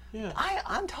wrong. Yeah.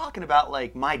 I'm talking about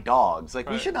my dogs.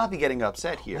 We should not be getting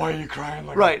upset here. Why are you crying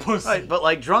like a pussy? Right.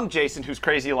 But drunk Jason, whose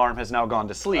crazy alarm has now gone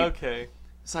to sleep. Okay.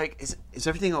 It's like, is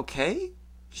everything okay?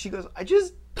 She goes,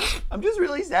 I'm just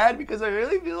really sad because I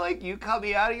really feel like you cut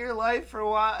me out of your life for a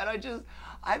while, and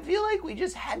I feel like we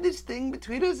just had this thing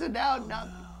between us, and now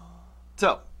nothing.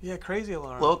 So. Yeah, crazy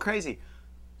alarm. A little crazy.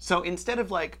 So instead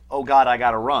of oh God, I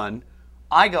gotta run,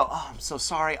 I go, oh, I'm so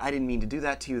sorry. I didn't mean to do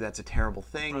that to you. That's a terrible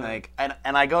thing. Like, and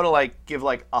I go to like give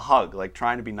like a hug, like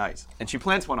trying to be nice. And she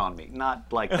plants one on me,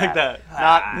 not like that. Like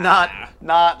that.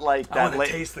 Not like that. I want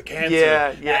to taste the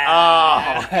cancer. Yeah.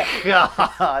 Oh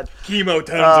God. Chemo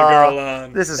turns a girl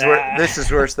on. This is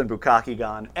worse than Bukkake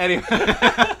Gon. Anyway,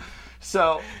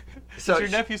 so Is your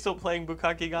nephew still playing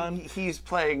Bukkake Gon? He's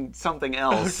playing something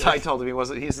else. I told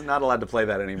him he's not allowed to play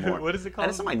that anymore. What is it called? And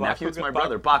it's not my nephew, it's my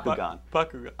brother, Bakugan.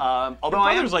 Bakugan. Although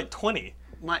Your brother's like 20.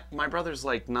 My brother's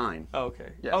like 9. Oh,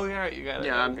 okay. Yes. Oh, yeah, you got it.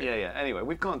 Yeah, okay. yeah. Anyway,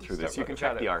 we've gone through this. You can got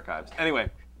check the it. archives.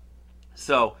 Anyway,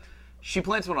 so she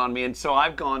plants one on me, and so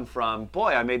I've gone from,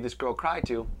 boy, I made this girl cry,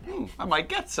 to, I might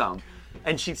get some.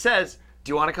 And she says,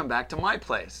 do you want to come back to my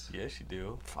place? Yes, you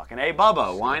do. Fucking A,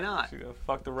 Bubba, why not? She's gonna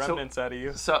fuck the remnants out of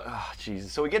you. So, oh,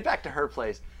 Jesus. So we get back to her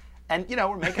place, and,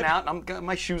 we're making out, and I'm getting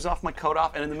my shoes off, my coat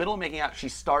off, and in the middle of making out, she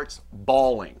starts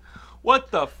bawling.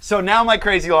 What the? So now my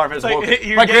crazy alarm has woken.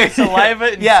 You're getting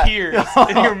saliva and tears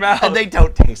in your mouth. And they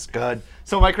don't taste good.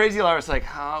 So my crazy alarm is like,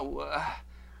 oh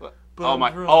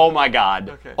my God.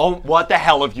 Okay. Oh, what the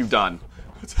hell have you done?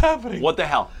 What's happening? What the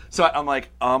hell? So I'm like,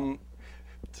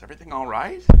 is everything all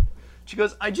right? She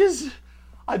goes,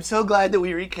 I'm so glad that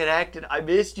we reconnected. I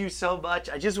missed you so much.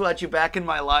 I just want you back in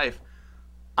my life.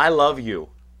 I love you.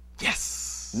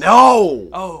 Yes. No.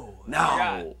 Oh.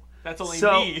 No. That's only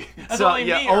me. That's only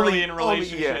me early in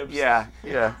relationships. Yeah.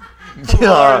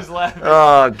 Laura's laughing.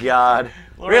 Oh, God.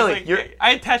 Laura's Really? like,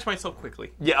 I attach myself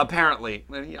quickly. Yeah, apparently.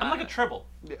 I'm like a tribble.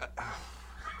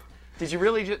 Did you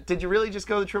really just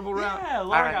go the triple route? Yeah,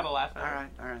 Laura got a laugh at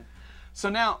it. All right. So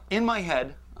now, in my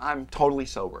head, I'm totally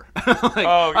sober.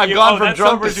 I've gone from that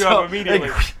drunk to sobers you up sober. immediately.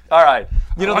 All right.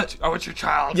 I want your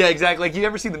child. Yeah, exactly. Like, you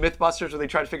ever see the Mythbusters where they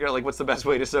try to figure out like what's the best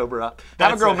way to sober up?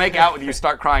 Have a girl make out with you,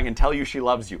 start crying, and tell you she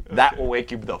loves you. That will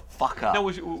wake you the fuck up.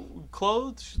 No,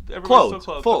 clothed? Everybody's Clothed,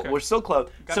 still clothed. full. Okay. We're still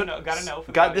clothed. Gotta know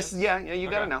for the this. audience. Yeah,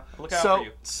 you gotta know. Look out for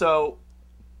you. So,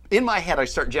 in my head, I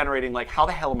start generating like, how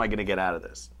the hell am I gonna get out of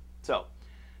this? So,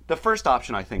 the first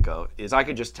option I think of is I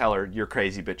could just tell her, you're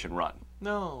crazy, bitch, and run.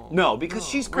 No, because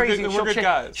she's crazy. We're good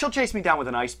guys. She'll chase me down with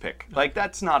an ice pick. Like,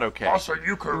 that's not okay. Also,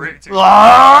 you crazy.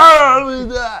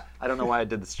 I don't know why I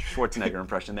did the Schwarzenegger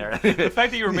impression there. The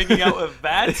fact that you were making out with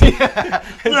that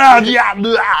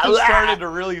started to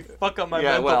really fuck up my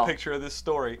mental picture of this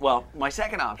story. Well, my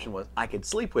second option was I could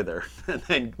sleep with her and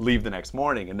then leave the next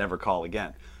morning and never call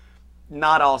again.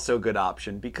 Not also a good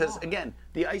option because, again,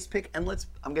 the ice pick, and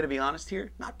I'm going to be honest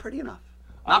here, not pretty enough.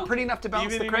 Not pretty enough to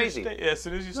balance the crazy. As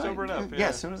soon as you sober it up. Yeah,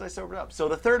 as soon as I sobered up. So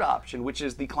the third option, which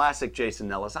is the classic Jason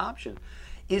Nellis option,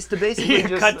 is to basically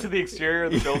just cut to the exterior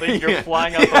of the building. You're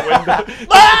flying out the window.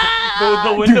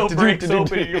 the window breaks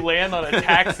open. And you land on a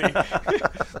taxi.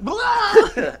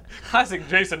 Classic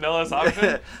Jason Nellis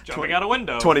option: jumping out a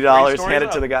window. $20, hand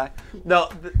it to the guy. No,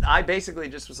 I basically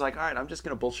just was like, all right, I'm just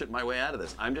gonna bullshit my way out of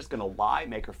this. I'm just gonna lie,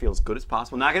 make her feel as good as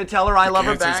possible. Not gonna tell her I love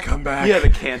her back. Come back. Yeah, the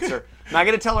cancer. Not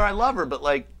gonna tell her I love her, but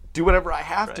like do whatever I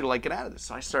have to like get out of this.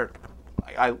 So I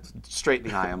straight in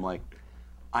the eye. I'm like,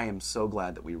 I am so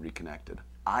glad that we reconnected.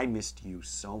 I missed you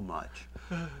so much.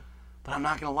 But I'm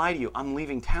not going to lie to you. I'm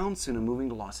leaving town soon. I'm moving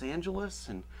to Los Angeles,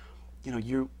 and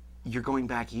you're going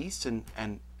back east, and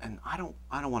I don't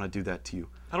want to do that to you.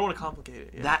 I don't want to complicate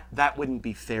it. Yeah. That wouldn't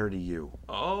be fair to you.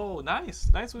 Oh, nice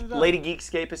with that. Lady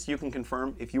Geekscapist, you can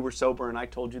confirm if you were sober and I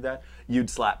told you that, you'd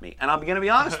slap me. And I'm going to be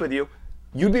honest with you.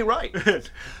 You'd be right,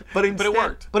 but it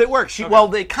worked. But it worked. Well,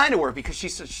 they kind of worked because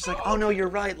she's like, oh no, you're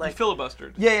right. Like you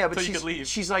filibustered. Yeah, but so you could leave.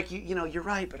 She's like, you're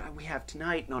right, but we have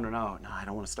tonight. No, I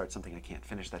don't want to start something I can't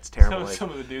finish. That's terrible. Some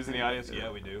of the dudes in the audience, yeah,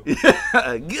 we do.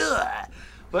 Good.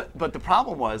 But the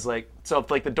problem was like, so if,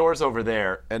 like the door's over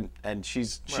there and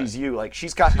she's you, like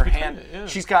she's got her hand. Yeah.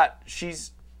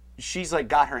 She's like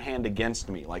got her hand against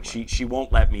me, like she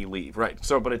won't let me leave, right?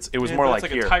 So, but it was more like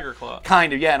here, a tiger claw,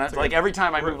 kind of, yeah. And it's like every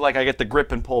time I move, like I get the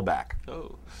grip and pull back.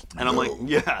 Oh, and I'm like,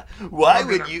 yeah. Why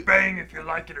would you bang if you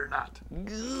like it or not?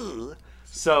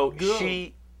 So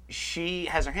she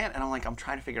has her hand, and I'm like, I'm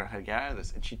trying to figure out how to get out of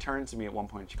this. And she turns to me at one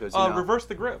point, and she goes, reverse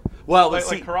the grip. Well, like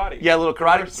karate. Yeah, a little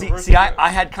karate. See, I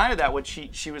had kind of that when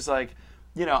she was like,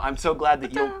 I'm so glad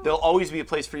that there'll always be a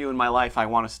place for you in my life. I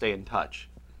want to stay in touch.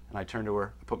 And I turned to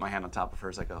her, I put my hand on top of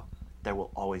hers, I go, there will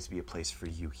always be a place for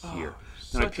you here.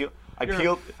 And I peeled.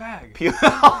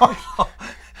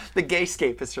 The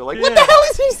gayscapists are like, what the hell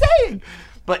is he saying?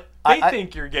 But they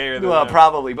think you're gayer than well, them.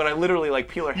 probably. But I literally like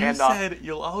peel her hand off. You said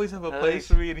you'll always have a place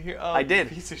for me in here. Oh, I did.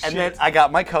 Piece of and shit. then I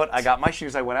got my coat, I got my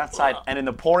shoes, I went outside, and in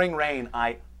the pouring rain,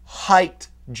 I hiked,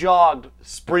 jogged,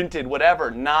 sprinted,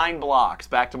 whatever, 9 blocks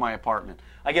back to my apartment.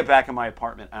 I get back in my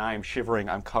apartment and I am shivering.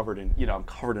 I'm covered in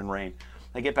rain.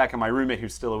 I get back, and my roommate,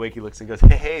 who's still awake, he looks and goes,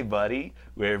 "Hey, buddy,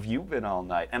 where have you been all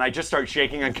night?" And I just start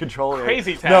shaking uncontrollably.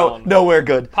 Crazy town. Nowhere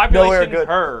good. Population Nowhere good.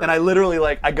 her. And I literally,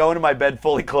 like, I go into my bed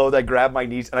fully clothed, I grab my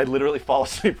knees, and I literally fall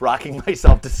asleep, rocking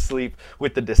myself to sleep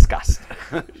with the disgust.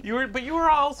 You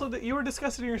were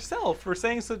disgusted yourself for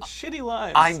saying such shitty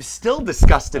lines. I'm still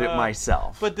disgusted at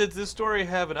myself. But did this story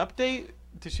have an update?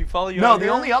 Did she follow you? No, out the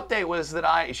here? only update was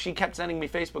that she kept sending me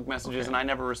Facebook messages, and I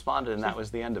never responded, and that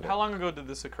was the end of it. How long ago did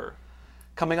this occur?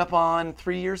 Coming up on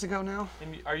 3 years ago now.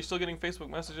 And are you still getting Facebook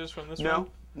messages from this No, one?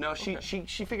 no. She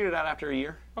figured it out after a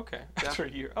year. Okay, after a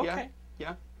year. Okay.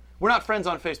 Yeah. We're not friends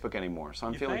on Facebook anymore, so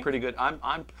I'm feeling think? pretty good.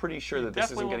 I'm pretty sure that this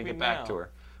isn't definitely going to won't get be back now. to her.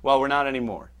 Well, we're not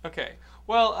anymore. Okay.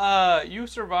 Well, you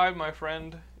survived, my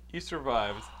friend. You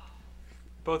survived.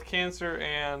 Both cancer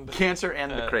and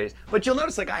The craze. But you'll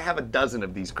notice, like, I have a dozen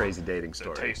of these crazy dating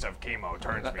stories. Taste of chemo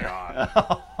turns me on.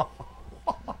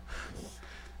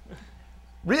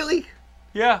 Really?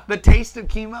 Yeah. The taste of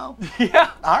chemo?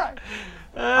 Yeah. All right.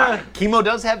 All right. Chemo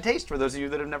does have taste for those of you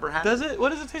that have never had Does it. it? What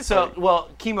does it taste So, like? well,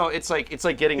 chemo, it's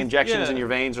like getting injections yeah. in your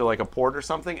veins or like a port or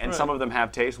something, and Right. some of them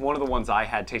have taste. One of the ones I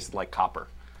had tasted like copper.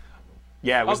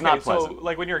 Yeah, it was Okay, not pleasant. so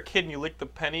like when you're a kid and you lick the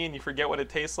penny and you forget what it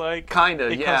tastes like. Kinda,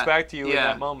 It yeah. comes back to you in Yeah.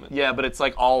 that moment. Yeah, but it's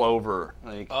like all over.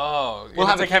 Like, Oh, We'll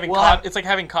have it's like a- having we'll have- it's like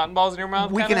having cotton balls in your mouth.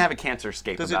 we kinda? can have a cancer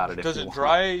scape Does about it it. does if it you want.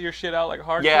 dry your shit out like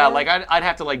hardcore? Yeah, like I'd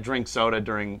have to like drink soda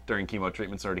during chemo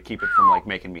treatments or to keep it from like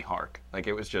making me hark. Like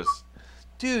it was just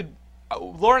dude.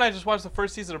 Laura and I just watched the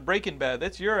first season of Breaking Bad.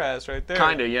 That's your ass right there.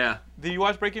 kinda, yeah. Did you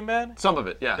watch Breaking Bad? Some of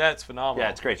it, yeah. That's phenomenal. Yeah,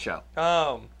 it's a great show.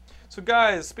 So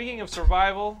guys, speaking of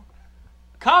survival,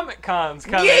 Comic Con's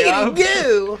coming up. Giggity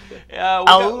goo!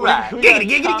 All right. Giggity,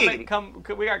 giggity,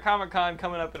 giggity. We got Comic Con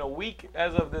coming up in a week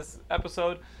as of this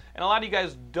episode, and a lot of you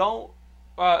guys who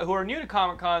are new to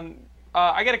Comic Con.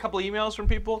 I get a couple emails from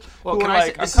people Well, who can are I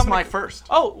like, say, this "I'm is my coming to-" first.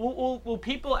 Oh, well,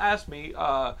 people ask me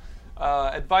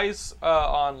advice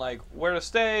on like where to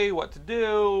stay, what to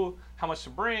do, how much to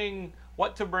bring,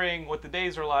 what the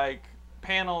days are like,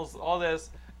 panels, all this.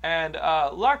 And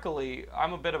luckily,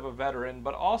 I'm a bit of a veteran,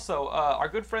 but also our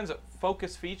good friends at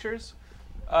Focus Features,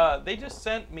 they just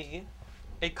sent me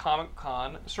a Comic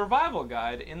Con survival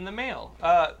guide in the mail.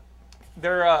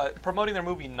 They're promoting their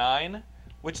movie 9,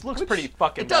 which looks pretty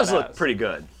fucking It does badass. look pretty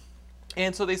good.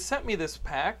 And so they sent me this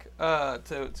pack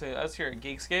to us here at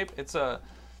Geekscape.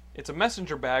 It's a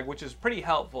messenger bag, which is pretty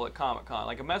helpful at Comic Con.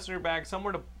 Like a messenger bag,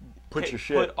 somewhere to Put your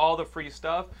shit. put all the free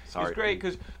stuff. Sorry. It's great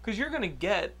because you're gonna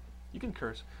get. You can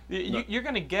curse. You're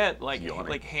gonna get like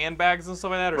Yawning. handbags and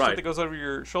stuff like that, or Right. stuff that goes over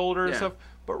your shoulder and Yeah. stuff.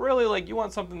 But really, like you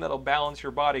want something that'll balance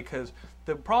your body, because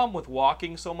the problem with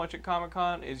walking so much at Comic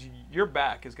Con is your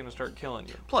back is gonna start killing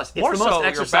you. Plus, it's More the so most your back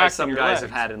exercise than some your guys legs.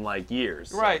 have had in like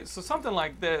years. so- Right, so something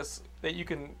like this that you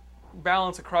can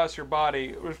balance across your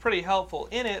body was pretty helpful.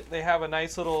 In it, they have a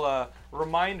nice little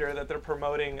reminder that they're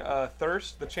promoting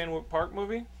Thirst, the Chan-wook Park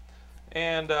movie,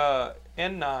 and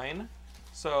N9.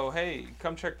 So, hey,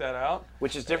 come check that out.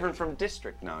 Which is different from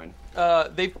District 9.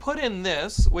 They've put in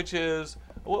this, which is,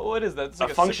 what is that? It's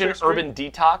like a function citrus drink? urban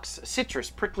detox, citrus,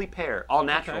 prickly pear, all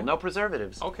natural, Okay. no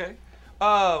preservatives. Okay.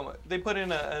 They put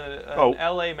in an Oh.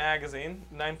 LA magazine,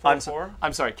 944.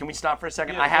 I'm sorry. Can we stop for a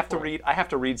second? Yeah, I have go to for it. read. I have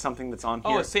to read something that's on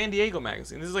Oh, here. a San Diego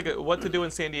magazine. This is like a what to do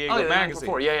in San Diego Oh, yeah, the magazine.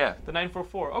 944. Yeah. The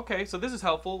 944. Okay, so this is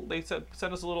helpful. They sent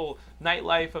us a little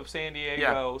nightlife of San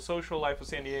Diego, social life of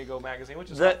San Diego magazine,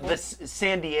 which is The helpful.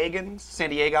 San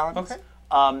Diegans. Okay.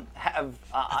 Have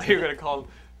You're gonna call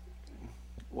them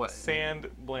what? sand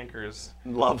blinkers.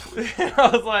 Lovely. I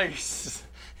was like,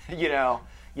 you know,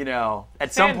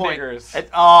 at Sand some point. diggers.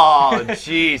 Oh,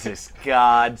 Jesus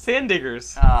God. sand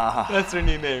diggers. Ah. That's their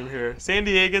new name here. San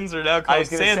Diegans are now I called was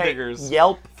gonna sand say, diggers.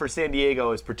 Yelp for San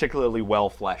Diego is particularly well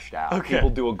fleshed out. Okay. People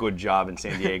do a good job in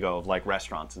San Diego of like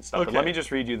restaurants and stuff. But Okay. let me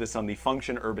just read you this on the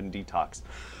Function Urban Detox.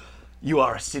 You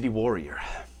are a city warrior.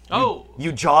 Oh.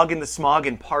 You jog in the smog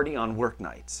and party on work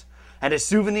nights. And as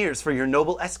souvenirs for your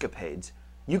noble escapades,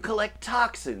 you collect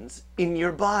toxins in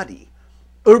your body.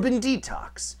 Urban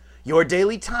Detox, your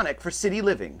daily tonic for city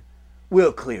living,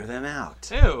 will clear them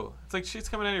out. Ew. It's like shit's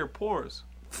coming out of your pores.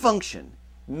 Function,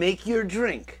 make your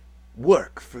drink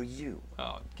work for you.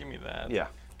 Oh, give me that. Yeah.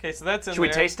 Okay, so that's in Should we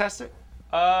there. taste test it?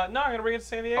 No, I'm gonna bring it to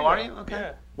San Diego. Oh, are you? Okay.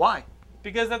 Yeah. Why?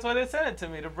 Because that's why they sent it to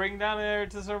me, to bring down there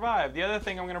to survive. The other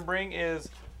thing I'm gonna bring is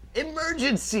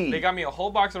Emergency! they got me a whole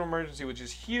box of emergency, which is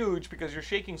huge because you're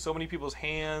shaking so many people's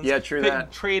hands. Yeah, true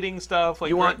that. Trading stuff, like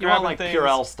you want grabbing like things.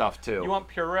 Purell stuff too. You want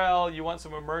Purell. You want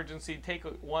some emergency. Take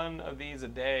one of these a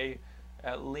day,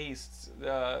 at least,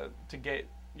 to get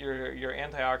your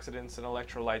antioxidants and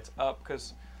electrolytes up,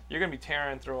 because you're gonna be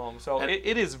tearing through them. So And-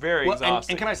 it is very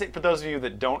exhausting. And can I say, for those of you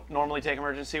that don't normally take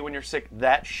emergency when you're sick,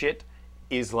 that shit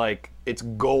is like, it's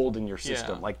gold in your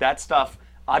system. Yeah. Like that stuff,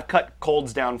 I've cut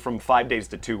colds down from 5 days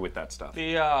to 2 with that stuff.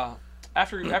 The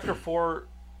after 4.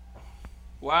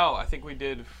 Wow, I think we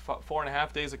did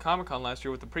 4.5 days of Comic-Con last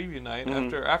year with the preview night.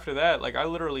 After that, like I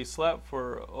literally slept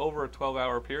for over a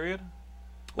 12-hour period.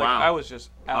 Like Wow. I was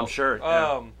just out. I'm sure.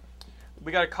 Yeah.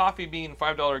 We got a Coffee Bean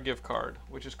 $5 gift card,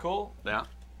 which is cool. Yeah.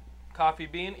 Coffee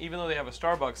Bean, even though they have a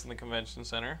Starbucks in the convention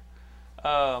center.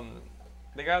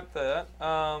 They got that.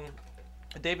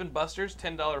 Dave & Buster's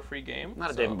 $10 free game. I'm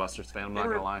not a Dave & Buster's fan, I'm not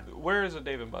going to lie. Where is a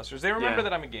Dave & Buster's? They remember Yeah.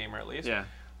 that I'm a gamer at least. Yeah.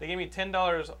 They gave me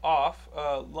 $10 off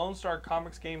Lone Star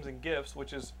Comics, Games, and Gifts,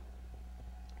 which is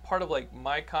part of like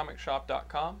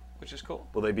mycomicshop.com, which is cool.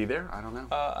 Will they be there? I don't know.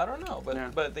 I don't know, but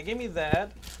Yeah. but they gave me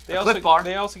that. They Cliff Bar.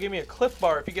 They also gave me a Cliff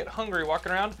Bar if you get hungry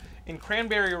walking around in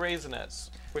cranberry raisinets,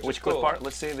 which is cool. Cliff Bar?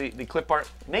 Let's see the Cliff Bar.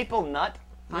 Maple nut?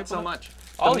 Not so Nut? much.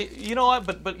 You know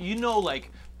what? But you know,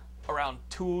 like around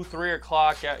 2, 3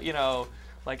 o'clock, you know,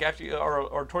 like after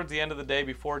or towards the end of the day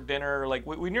before dinner, like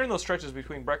when you're in those stretches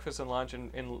between breakfast and lunch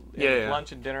and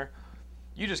lunch and dinner,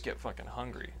 you just get fucking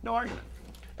hungry. No argument.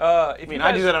 I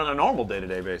I do that on a normal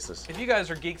day-to-day basis. If you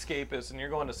guys are Geekscapists and you're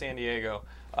going to San Diego,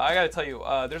 I got to tell you,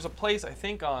 there's a place I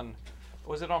think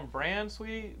was it on Brand,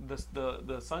 sweetie?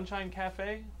 The Sunshine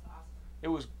Cafe. It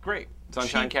was great.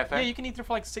 Sunshine Cheap. Cafe? Yeah, you can eat there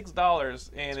for like $6,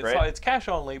 and great. it's cash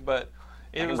only, but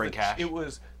it was bring cash. It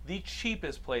was the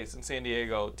cheapest place in San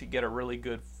Diego to get a really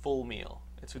good full meal.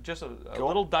 It's just a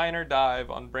little diner dive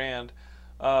on Brand,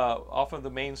 off of the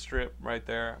main strip right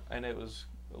there, and it was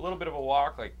a little bit of a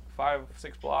walk, like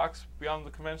 5-6 blocks beyond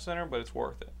the convention center, but it's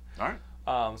worth it. All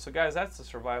right. So guys, that's the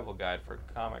survival guide for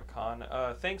Comic-Con.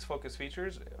 Thanks Focus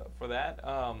Features for that.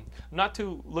 I'm not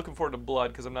too looking forward to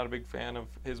Blood because I'm not a big fan of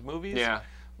his movies. Yeah.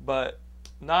 But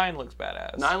 9 looks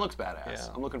badass. 9 looks badass. Yeah.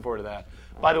 I'm looking forward to that.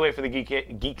 By the way, for the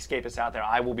Geekscapists out there,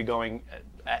 I will be going,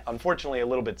 unfortunately, a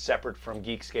little bit separate from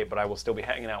Geekscape, but I will still be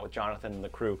hanging out with Jonathan and the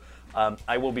crew.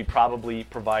 I will be probably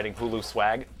providing Hulu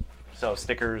swag. So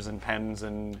stickers and pens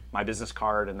and my business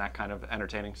card and that kind of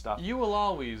entertaining stuff. You will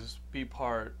always be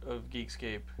part of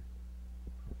Geekscape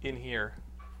in here.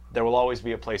 There will always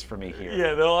be a place for me here.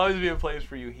 Yeah, there'll always be a place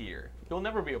for you here. You'll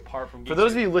never be apart from Geekscape. For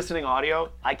those of you listening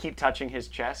audio, I keep touching his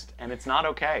chest, and it's not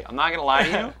okay. I'm not going to lie to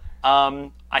you.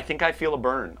 I think I feel a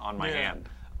burn on my hand.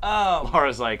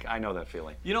 Laura's like, I know that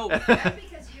feeling. You know, That's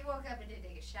because you woke up and didn't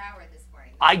take a shower this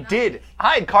morning. I did.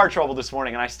 I had car trouble this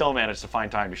morning, and I still managed to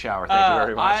find time to shower. Thank you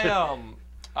very much.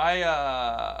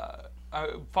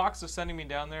 Fox is sending me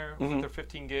down there with their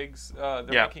 15 gigs. They're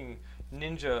making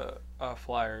ninja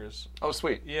flyers. Oh,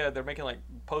 sweet. Yeah, they're making like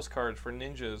postcards for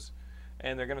ninjas,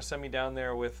 and they're gonna send me down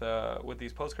there with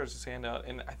these postcards to hand out.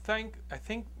 And I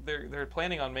think they're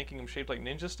planning on making them shaped like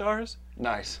ninja stars.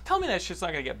 Nice. Tell me that shit's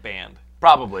not gonna get banned.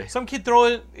 Probably. Some kid throw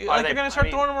it. Like they're gonna start I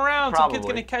mean, throwing them around. Some kid's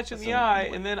probably. gonna catch it in the eye,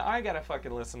 and then I gotta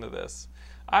fucking listen to this.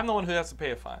 I'm the one who has to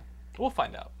pay a fine. We'll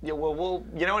find out. Yeah, well,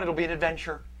 you know what? It'll be an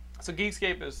adventure. So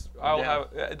Geekscape is. I'll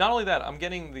have. Not only that, I'm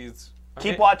getting these.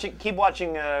 Keep watching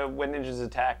When Ninjas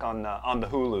Attack on the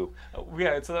Hulu.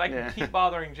 Yeah, so that I can keep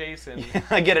bothering Jason.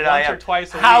 I get it. Once or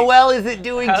twice a How week. well is it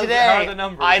doing How today? are the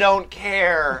numbers? I don't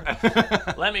care.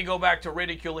 Let me go back to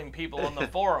ridiculing people on the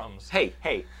forums. Hey,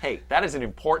 that is an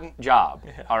important job.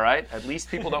 All right? At least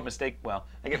people don't mistake. Well,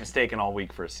 I get mistaken all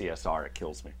week for a CSR. It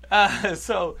kills me.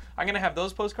 So I'm going to have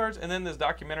those postcards, and then this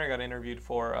documentary I got interviewed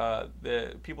for,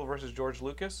 the People versus George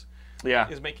Lucas,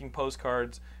 is making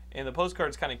postcards. And the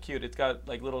postcard's kind of cute. It's got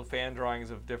like little fan drawings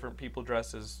of different people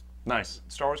dressed as nice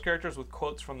Star Wars characters with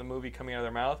quotes from the movie coming out of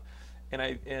their mouth.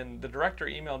 And the director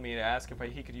emailed me to ask if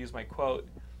he could use my quote.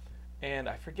 And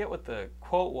I forget what the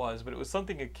quote was, but it was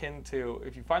something akin to,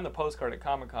 if you find the postcard at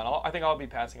Comic-Con, I think I'll be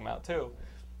passing them out too.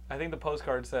 I think the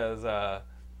postcard says,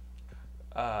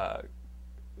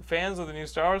 fans of the new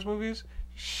Star Wars movies?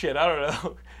 Shit, I don't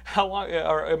know. How long?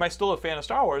 Or am I still a fan of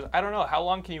Star Wars? I don't know. How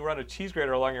long can you run a cheese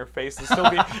grater along your face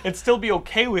and still be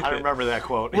okay with it? I remember that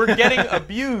quote. We're getting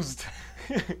abused.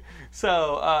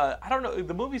 So I don't know.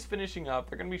 The movie's finishing up.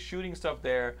 They're gonna be shooting stuff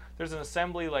there. There's an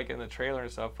assembly like in the trailer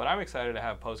and stuff. But I'm excited to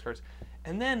have postcards.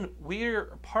 And then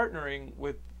we're partnering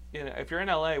with. If you're in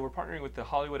LA, we're partnering with the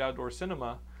Hollywood Outdoor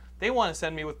Cinema. They want to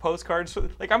send me with postcards.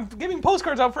 Like, I'm giving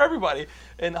postcards out for everybody.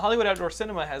 And Hollywood Outdoor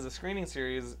Cinema has a screening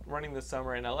series running this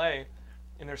summer in LA.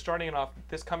 And they're starting it off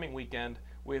this coming weekend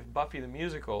with Buffy the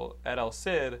Musical at El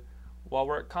Cid. While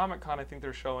we're at Comic-Con, I think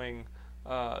they're showing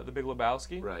The Big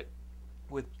Lebowski. Right.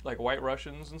 With, like, White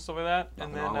Russians and stuff like that.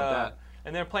 Nothing wrong with that.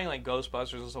 And they're playing, like,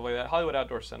 Ghostbusters and stuff like that. Hollywood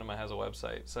Outdoor Cinema has a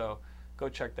website. So go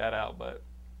check that out. But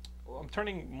I'm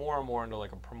turning more and more into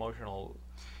like a promotional.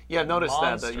 Yeah, I've noticed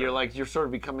monster. that you're sort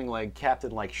of becoming like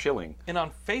Captain like Schilling. And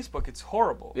on Facebook, it's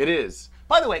horrible. It is.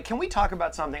 By the way, can we talk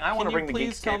about something? I want to bring the Geekscape.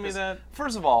 Please tell me that.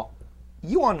 First of all,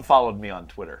 you unfollowed me on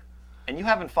Twitter, and you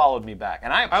haven't followed me back.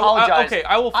 And I apologize. Okay,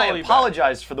 I will follow you back. I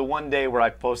apologize for the one day where I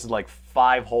posted like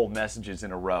 5 whole messages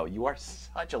in a row. You are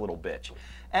such a little bitch.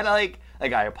 And like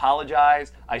I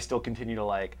apologize. I still continue to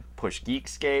like push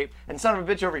Geekscape, and son of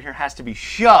a bitch over here has to be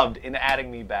shoved into adding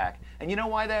me back. And you know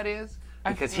why that is?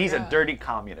 Because he's a dirty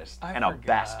communist and a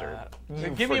bastard.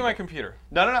 Give me my computer.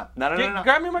 No.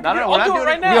 Grab me my computer. We're I'll do it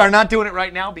right now. We are not doing it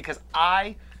right now because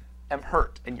I am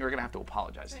hurt, and you're gonna have to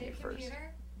apologize to me first.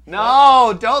 Computer?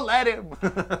 No, don't let him.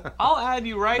 I'll add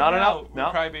you right now.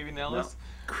 No. Crybaby Nellis.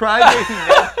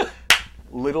 Crybaby Nellis.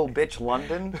 Little bitch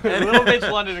London. Little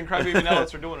bitch London and Crybaby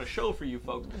Nellis are doing a show for you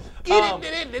folks.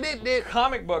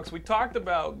 Comic books. We talked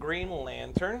about Green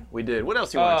Lantern. We did. What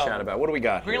else do you want to chat about? What do we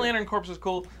got Green here? Lantern Corps is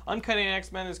cool. Uncanny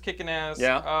X-Men is kicking ass.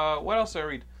 Yeah. What else did I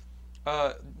read?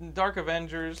 Dark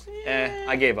Avengers.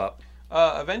 I gave up.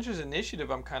 Avengers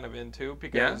Initiative I'm kind of into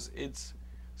because it's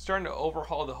starting to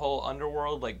overhaul the whole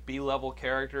underworld, like B-level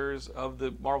characters of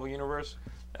the Marvel Universe.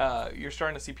 You're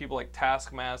starting to see people like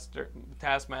Taskmaster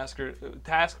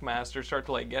start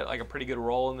to like get like a pretty good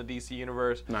role in the DC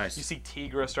universe. Nice. You see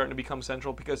Tigra starting to become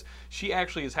central because she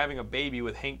actually is having a baby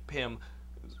with Hank Pym,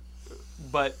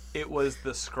 but it was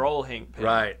the Skrull Hank Pym.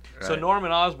 Right. So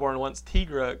Norman Osborn wants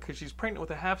Tigra because she's pregnant with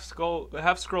a half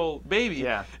Skrull baby.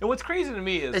 Yeah. And what's crazy to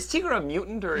me is Tigra a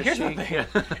mutant or is here's she? the thing.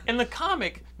 In the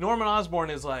comic, Norman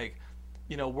Osborn is like,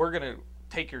 we're gonna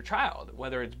take your child,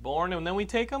 whether it's born and then we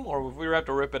take him, or if we have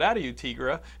to rip it out of you,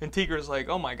 Tigra. And Tigra's like,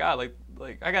 oh my god,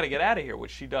 like I gotta get out of here,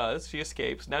 which she does. She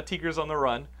escapes. Now Tigra's on the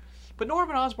run. But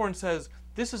Norman Osborn says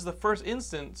this is the first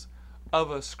instance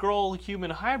of a Skrull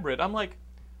human hybrid. I'm like,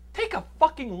 take a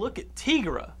fucking look at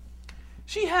Tigra.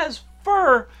 She has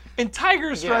fur and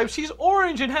tiger stripes. She's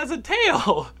orange and has a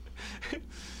tail.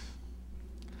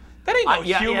 That ain't no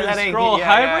human Skrull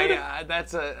hybrid. Yeah,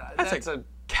 that's a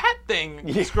cat thing.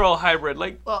 Skrull hybrid.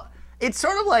 Like, well, it's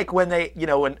sort of like when they,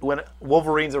 when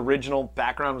Wolverine's original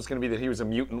background was going to be that he was a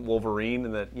mutant Wolverine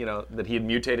and that, that he had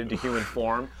mutated to human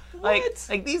form. Like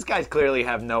these guys clearly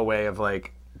have no way of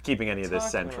like keeping any of this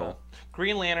central.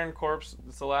 Green Lantern Corps.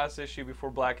 It's the last issue before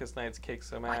Blackest Nights kicks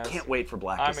some ass. I can't wait for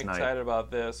Blackest Night. I'm excited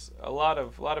about this. A lot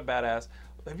of badass.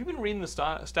 Have you been reading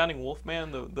the Astounding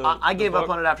Wolfman? I gave up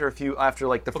on it after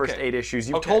like the first 8 issues.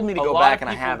 You've told me to go back and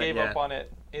I haven't yet. A lot of people gave up on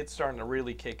it. It's starting to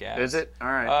really kick ass. Is it? All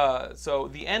right. So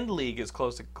the End League is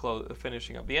close to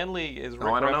finishing up. The End League is Rick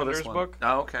I don't know Remender's this one. book.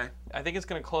 Oh, okay. I think it's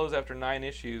going to close after 9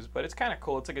 issues, but it's kind of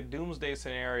cool. It's like a doomsday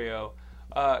scenario.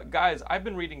 Guys, I've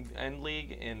been reading End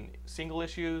League in single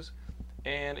issues,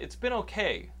 and it's been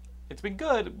okay. It's been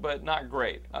good, but not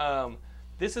great.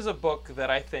 This is a book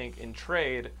that I think in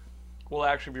trade will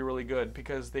actually be really good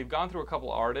because they've gone through a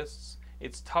couple artists.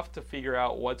 It's tough to figure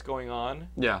out what's going on.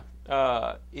 Yeah.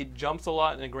 It jumps a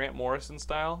lot in a Grant Morrison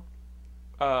style.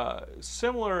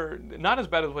 Similar, not as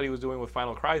bad as what he was doing with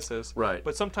Final Crisis. Right.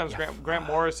 But sometimes Grant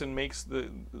Morrison makes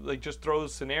just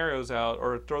throws scenarios out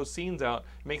or throws scenes out,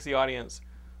 makes the audience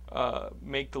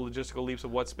make the logistical leaps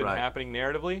of what's been happening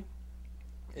narratively,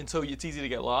 and so it's easy to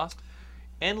get lost.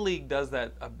 End League does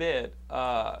that a bit,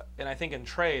 and I think in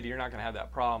trade you're not going to have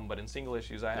that problem, but in single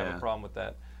issues I have a problem with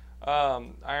that.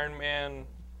 Iron Man,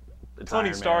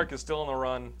 Tony Stark is still on the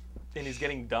run, and he's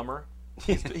getting dumber.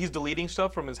 He's deleting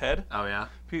stuff from his head. Oh yeah.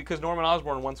 Because Norman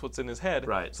Osborn wants what's in his head.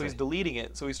 Right. So he's deleting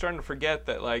it. So he's starting to forget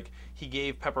that like he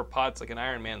gave Pepper Potts like an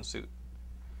Iron Man suit,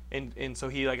 and so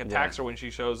he like attacks her when she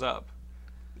shows up,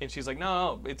 and she's like,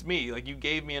 no, it's me. Like you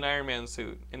gave me an Iron Man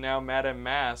suit, and now Madame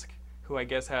Mask, who I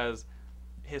guess has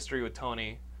history with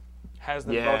Tony, has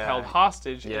them both held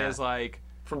hostage and is like,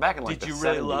 from back in like did the you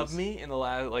really 70s. love me? In the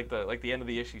last the end of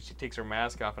the issue, she takes her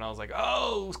mask off, and I was like,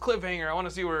 oh, it was cliffhanger. I want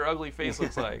to see what her ugly face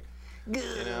looks like.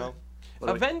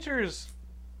 Avengers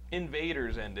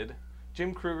Invaders ended.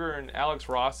 Jim Krueger and Alex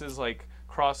Ross's like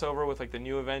crossover with like the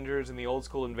new Avengers and the old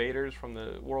school Invaders from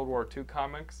the World War II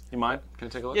comics. You mind? Can I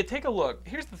take a look? Yeah, take a look.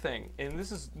 Here's the thing, and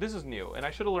this is new, and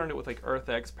I should have learned it with like Earth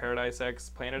X, Paradise X,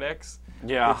 Planet X.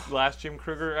 Yeah. The last Jim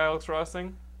Krueger Alex Ross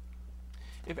thing.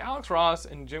 If Alex Ross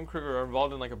and Jim Krueger are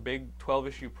involved in like a big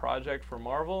 12-issue project for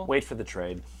Marvel, wait for the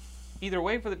trade. Either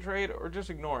wait for the trade or just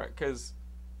ignore it, because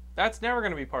that's never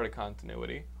going to be part of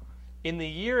continuity. In the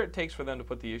year it takes for them to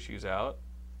put the issues out,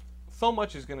 so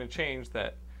much is going to change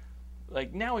that,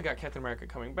 like, now we got Captain America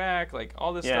coming back, like,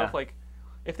 all this stuff. Like,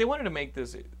 if they wanted to make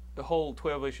this, the whole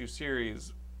 12-issue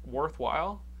series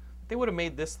worthwhile, they would have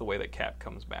made this the way that Cap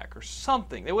comes back or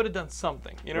something. They would have done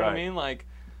something. You know what I mean? Like,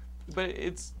 but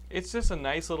it's it's just a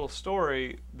nice little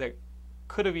story that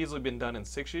could have easily been done in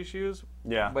 6 issues.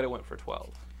 Yeah. But it went for 12.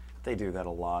 They do that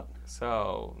a lot.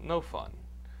 So no fun.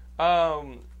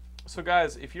 So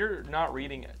guys, if you're not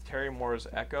reading Terry Moore's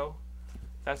Echo,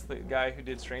 that's the guy who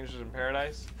did Strangers in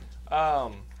Paradise.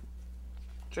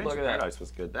 Strangers in Paradise was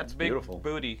good. That's big beautiful.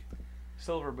 Booty,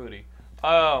 silver booty.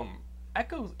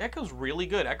 Echo's really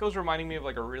good. Echo's reminding me of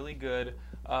like a really good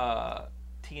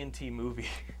TNT movie.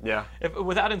 Yeah.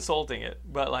 Without insulting it,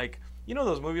 but like, you know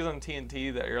those movies on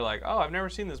TNT that you're like, oh, I've never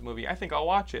seen this movie. I think I'll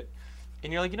watch it.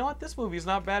 And you're like, you know what? This movie's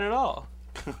not bad at all.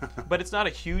 But it's not a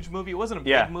huge movie. It wasn't a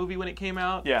big movie when it came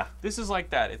out. Yeah. This is like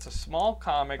that. It's a small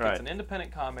comic. Right. It's an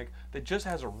independent comic that just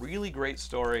has a really great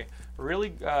story,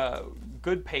 really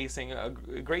good pacing, a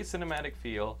great cinematic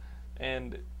feel.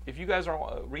 And if you guys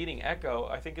are reading Echo,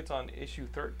 I think it's on issue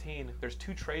 13. There's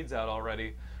 2 trades out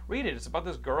already. Read it. It's about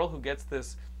this girl who gets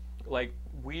this like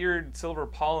weird silver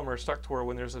polymer stuck to her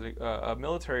when there's a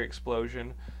military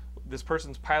explosion. This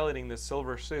person's piloting this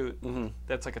silver suit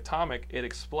that's like atomic. It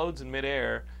explodes in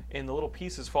midair, and the little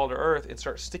pieces fall to Earth and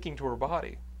start sticking to her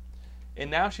body.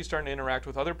 And now she's starting to interact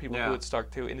with other people who it's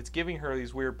stuck to, and it's giving her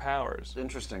these weird powers.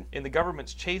 Interesting. And the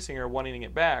government's chasing her, wanting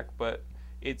it back, but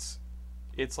it's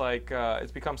like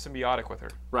it's become symbiotic with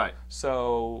her. Right.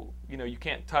 So you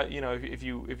can't touch. If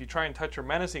you try and touch her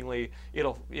menacingly,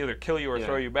 it'll either kill you or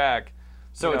throw you back.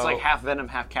 So it's like half Venom,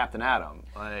 half Captain Atom.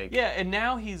 Like and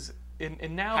now he's.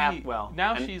 And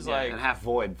now she's like, and half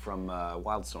Void from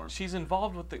Wildstorm. She's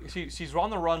involved with she's on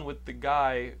the run with the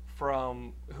guy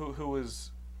from who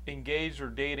was engaged or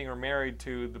dating or married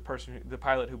to the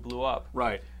pilot who blew up.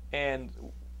 Right. And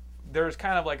there's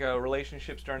kind of like a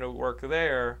relationship starting to work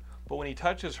there. But when he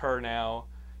touches her now,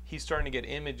 he's starting to get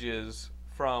images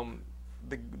from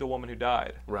the woman who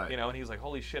died. Right. And he's like,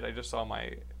 holy shit! I just saw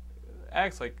my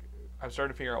ex. Like, I'm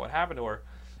starting to figure out what happened to her.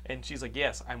 And she's like,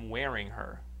 yes, I'm wearing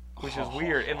her. Which is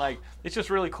weird, and like it's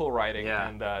just really cool writing. Yeah.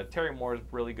 And Terry Moore is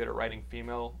really good at writing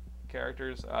female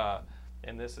characters,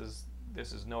 and this is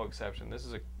no exception.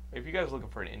 If you guys are looking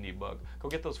for an indie book, go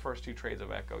get those first 2 trades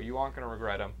of Echo. You aren't going to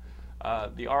regret them.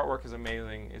 The artwork is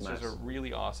amazing. It's just a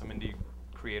really awesome indie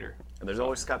creator. And there's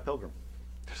always Scott Pilgrim.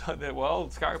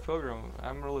 Well, Scott Pilgrim.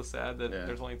 I'm really sad that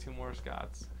there's only 2 more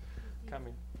Scotts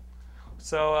coming.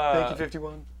 So thank you,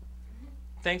 51.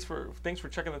 Thanks for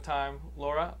checking the time,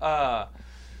 Laura.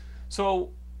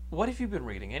 So, what have you been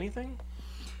reading? Anything?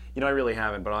 I really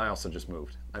haven't, but I also just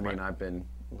moved. I mean, I've been,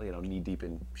 knee deep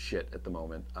in shit at the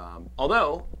moment.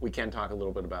 Although we can talk a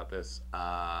little bit about this.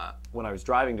 When I was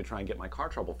driving to try and get my car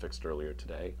trouble fixed earlier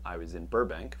today, I was in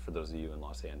Burbank. For those of you in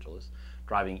Los Angeles,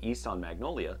 driving east on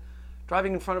Magnolia,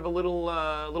 driving in front of a little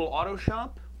auto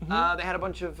shop. They had a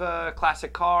bunch of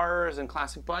classic cars and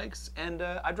classic bikes, and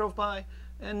I drove by.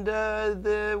 And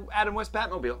the Adam West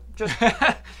Batmobile, just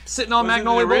sitting on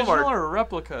Magnolia Boulevard. Was it the original or a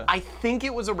replica? I think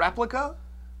it was a replica,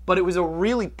 but it was a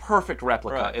really perfect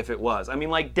replica if it was. I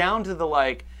mean, like down to the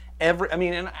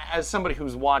and as somebody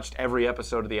who's watched every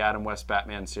episode of the Adam West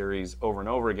Batman series over and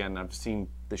over again, I've seen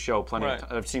the show plenty of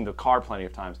times. I've seen the car plenty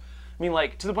of times. I mean,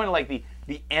 like to the point of like the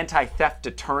anti-theft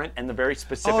deterrent and the very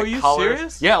specific colors. Oh, are you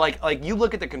serious? Yeah, like you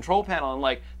look at the control panel and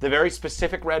like the very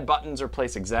specific red buttons are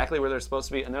placed exactly where they're supposed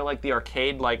to be, and they're like the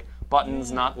arcade like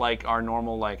buttons, not like our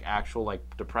normal like actual like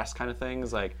depressed kind of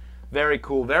things. Like very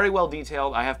cool, very well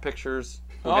detailed. I have pictures.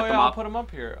 We'll get them I'll up. put them up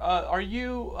here. Are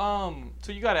you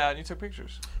so you got out and you took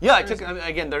pictures? Yeah, I took.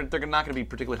 Again, they're not going to be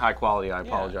particularly high quality. I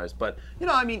apologize, but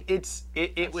I mean,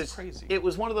 it was crazy. It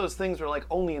was one of those things where like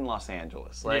only in Los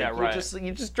Angeles. Like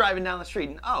you're just driving down the street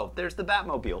and there's the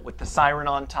Batmobile with the siren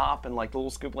on top and like the little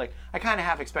scoop. Like I kind of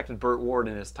half expected Burt Ward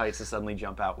in his tights to suddenly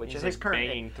jump out, which is his current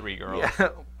banging 3 girls. Yeah.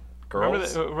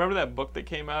 Girls. Remember that book that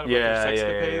came out about their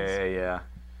sexcapades?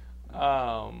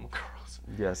 Yeah.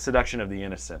 Yeah, Seduction of the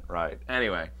Innocent, right.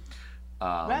 Anyway.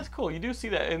 That's cool. You do see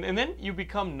that. And then you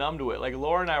become numb to it. Like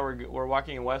Laura and I were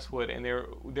walking in Westwood, and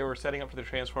they were setting up for the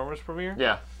Transformers premiere.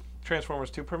 Yeah.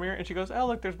 Transformers 2 premiere, and she goes, oh,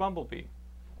 look, there's Bumblebee.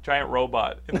 Giant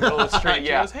robot in the middle of the street.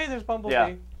 She goes, hey, there's Bumblebee.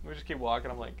 Yeah. We just keep walking.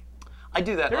 I'm like, I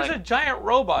do that. There's a giant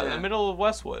robot in the middle of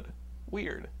Westwood.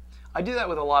 Weird. I do that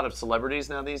with a lot of celebrities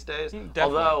now these days.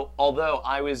 Definitely. Although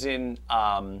I was in,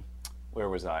 where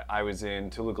was I? I was in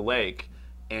Toluca Lake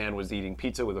and was eating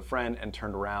pizza with a friend and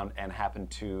turned around and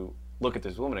happened to look at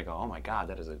this woman and go, oh my God,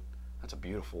 that's a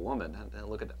beautiful woman. And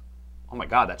look at, oh my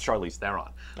God, that's Charlize Theron.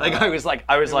 Like I was like,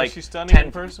 was she stunning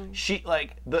in person? She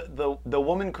like the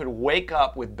woman could wake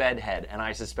up with bedhead, and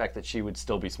I suspect that she would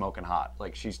still be smoking hot.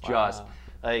 Like she's just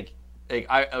like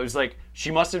I was like,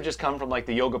 she must have just come from like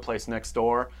the yoga place next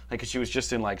door, like 'cause she was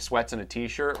just in like sweats and a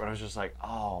t-shirt. But I was just like,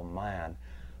 oh man,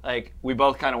 like we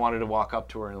both kind of wanted to walk up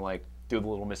to her and like do the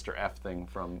little Mr. F thing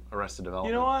from Arrested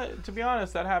Development. You know what? To be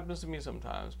honest, that happens to me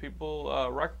sometimes. People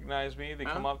recognize me, they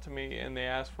come up to me, and they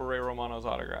ask for Ray Romano's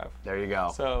autograph. There you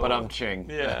go. So, but I'm ching.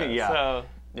 Yeah. Yeah. So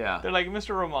yeah. they're like,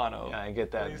 Mr. Romano. Yeah, I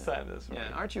get that. You signed this for me.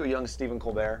 Aren't you a young Stephen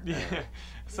Colbert? Yeah.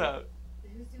 So.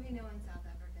 Who do we know in South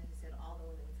Africa who said all the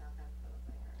women in South Africa look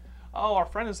like her? Oh, our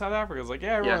friend in South Africa is like,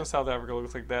 yeah, everyone in South Africa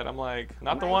looks like that. I'm like,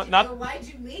 not the one, not. Why'd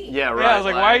you leave? Yeah, right. Yeah, I was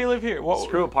like, why do you live here?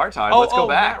 Screw apartheid. Let's go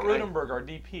back. Matt Rudenberg, our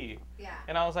DP. Yeah.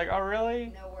 And I was like, oh,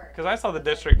 really? No work. Because I saw the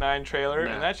District 9 trailer,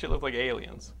 and that shit looked like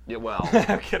aliens. Yeah, well.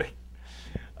 I'm kidding.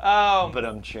 But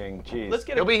I'm ching.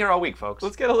 Jeez. He'll be here all week, folks.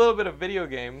 Let's get a little bit of video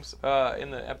games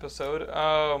in the episode.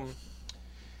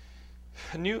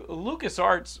 New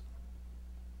Lucasarts.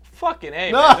 Fucking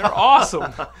A, man. They're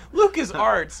awesome.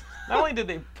 Lucasarts. Not only did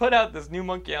they put out this new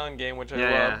Monkey Island game, which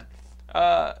I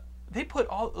loved, they put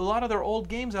a lot of their old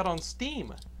games out on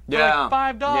Steam for like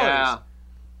 $5. Yeah.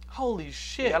 Holy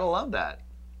shit. You gotta love that.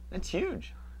 That's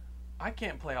huge. I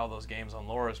can't play all those games on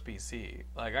Laura's PC.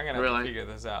 Like, I'm going to have to figure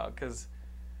this out. Because,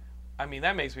 I mean,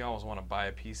 that makes me almost want to buy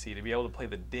a PC to be able to play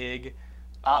The Dig,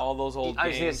 all those old games. I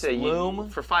was going to say, Loom.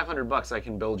 For $500, I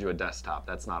can build you a desktop.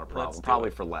 That's not a problem. Probably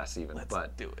for less even. Let's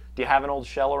do it. Do you have an old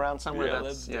shell around somewhere? Yeah,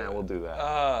 let's do it. We'll do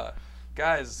that.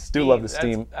 Guys, Steam, do love the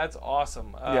Steam. That's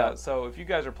awesome. So if you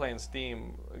guys are playing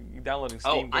Steam, downloading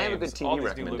Steam games, I have a good TV all these new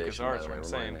recommendation, LucasArts by are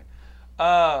the way,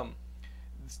 insane.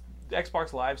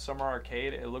 Xbox Live Summer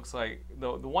Arcade. It looks like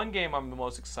the one game I'm the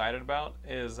most excited about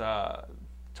is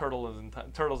Turtles in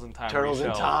Time. Turtles in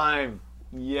Time.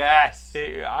 Yes.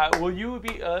 Will you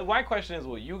be? My question is,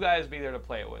 will you guys be there to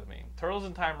play it with me? Turtles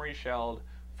in Time reshelled,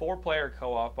 4-player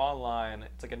co-op online.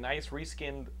 It's like a nice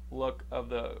reskinned look of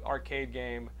the arcade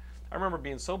game. I remember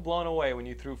being so blown away when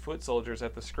you threw foot soldiers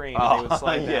at the screen and they would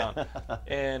slide down.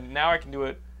 And now I can do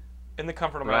it in the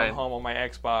comfort of my own home on my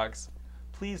Xbox.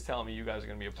 Please tell me you guys are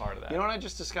going to be a part of that. You know what I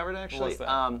just discovered, actually? What's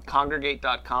that?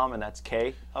 Congregate.com, and that's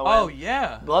K-O-N. Oh,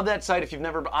 yeah. Love that site. If you've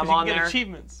never... I'm on there. You get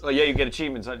achievements. Oh, yeah, you get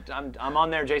achievements. I'm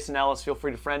on there, Jason Nellis. Feel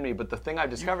free to friend me. But the thing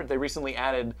I've discovered, they recently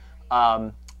added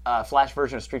a Flash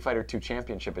version of Street Fighter II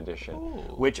Championship Edition,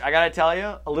 which I got to tell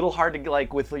you, a little hard to,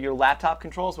 like, with your laptop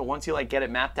controls, but once you, like, get it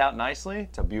mapped out nicely,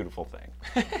 it's a beautiful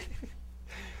thing.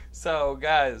 So,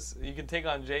 guys, you can take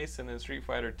on Jason in Street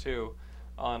Fighter II.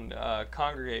 On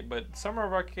Congregate, but Summer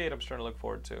of Arcade I'm starting to look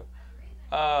forward to.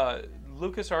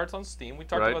 LucasArts on Steam, we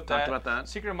talked about that.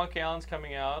 Secret of Monkey Island's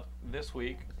coming out this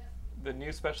week, the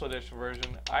new special edition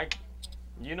version.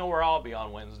 You know where I'll be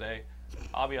on Wednesday.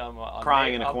 I'll be on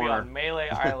crying in a corner. I'll be on Melee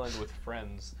Island with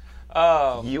friends.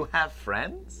 You have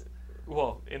friends?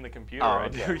 Well, in the computer, I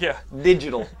do. Yeah.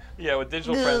 Digital. Yeah, with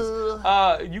digital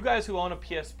friends. You guys who own a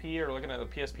PSP or looking at a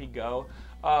PSP Go.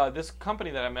 This company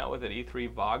that I met with at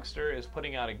E3, Vogster, is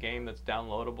putting out a game that's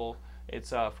downloadable.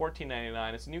 It's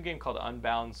 $14.99. It's a new game called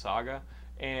Unbound Saga,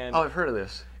 and I've heard of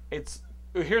this.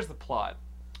 Here's the plot.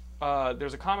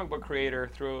 There's a comic book creator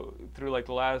through like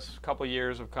the last couple of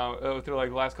years of through like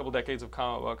the last couple decades of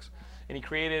comic books, and he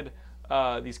created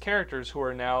these characters who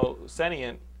are now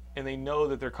sentient, and they know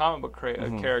that they're comic book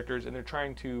characters, and they're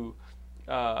trying to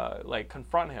like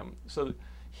confront him. So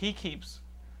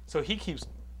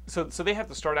they have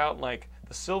to start out in like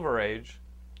the Silver Age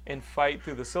and fight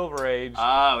through the Silver Age.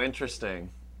 Oh, interesting.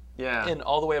 Yeah. And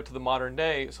all the way up to the modern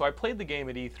day. So I played the game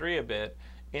at E3 a bit,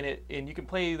 and you can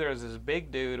play either as this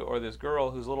big dude or this girl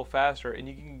who's a little faster, and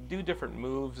you can do different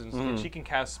moves, and she can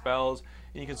cast spells,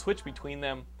 and you can switch between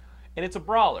them. And it's a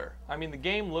brawler. I mean, the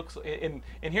game looks... And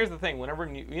here's the thing. Whenever...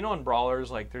 You know in brawlers,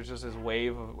 like, there's just this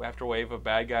wave after wave of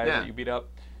bad guys that you beat up.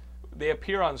 They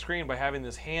appear on screen by having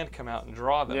this hand come out and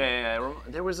draw them. Yeah.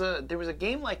 There was a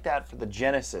game like that for the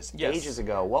Genesis ages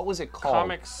ago. What was it called?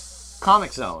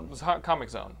 Comic Zone. It was Comic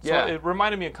Zone. Yeah. So it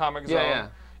reminded me of Comic Zone. Yeah.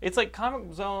 It's like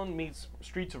Comic Zone meets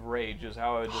Streets of Rage is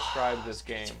how I would describe this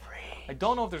game. I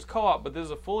don't know if there's co-op, but this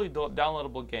is a fully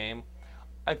downloadable game.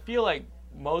 I feel like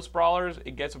most brawlers,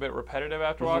 it gets a bit repetitive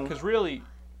after a while, because really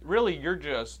you're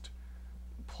just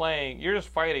playing, you're just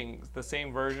fighting the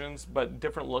same versions, but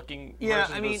different looking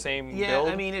versions of the same build. Yeah,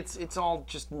 I mean, it's all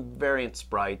just variant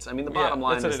sprites. I mean, the bottom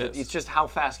line is that it's just how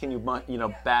fast can you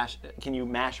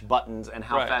mash buttons, and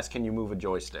how fast can you move a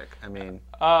joystick. I mean,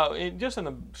 just in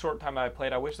the short time I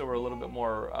played, I wish there were a little bit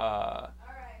more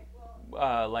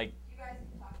like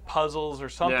puzzles or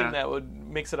something that would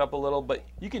mix it up a little, but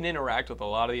you can interact with a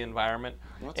lot of the environment.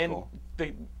 That's and cool.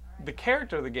 The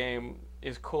character of the game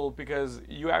is cool because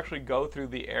you actually go through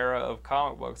the era of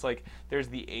comic books. Like there's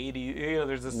the 80s,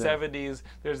 there's the 70s,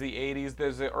 there's the 80s,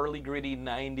 there's the early gritty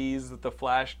 90s with the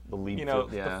Flash,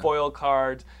 the foil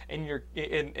cards, and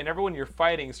and everyone you're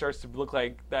fighting starts to look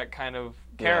like that kind of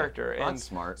character. Well, And that's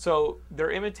smart. So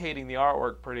they're imitating the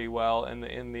artwork pretty well in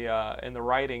the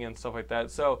writing and stuff like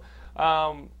that. So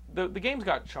the game's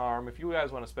got charm. If you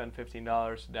guys want to spend $15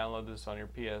 to download this on your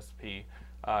PSP,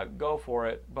 go for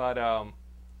it. But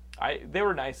they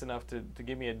were nice enough to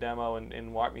give me a demo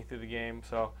and walk me through the game.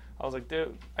 So I was like,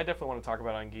 dude, I definitely want to talk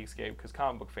about it on Geekscape because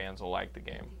comic book fans will like the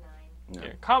game.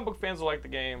 Yeah, comic book fans will like the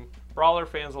game. Brawler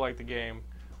fans will like the game.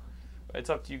 It's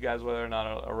up to you guys whether or not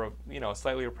a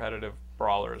slightly repetitive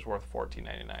brawler is worth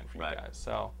 $14.99 for you guys.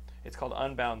 So it's called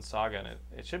Unbound Saga, and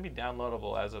it should be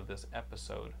downloadable as of this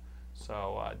episode.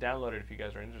 So download it if you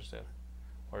guys are interested,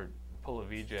 or pull a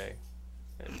VJ.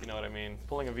 If you know what I mean.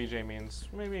 Pulling a VJ means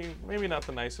maybe not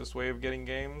the nicest way of getting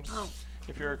games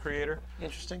if you're a creator.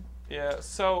 Interesting. Yeah.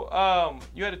 So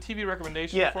you had a TV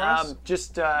recommendation for us?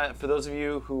 Just for those of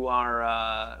you who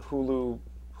are Hulu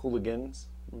hooligans.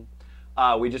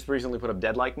 We just recently put up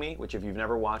Dead Like Me, which if you've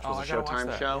never watched was a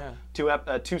Showtime show.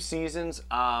 Yeah. 2 seasons.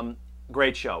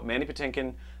 Great show. Mandy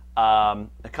Patinkin,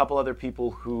 a couple other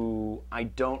people who I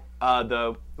don't.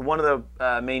 One of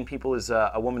the main people is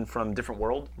a woman from Different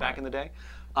World back in the day.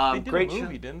 They did a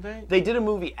movie, didn't they? They did a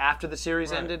movie after the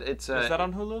series ended. Is that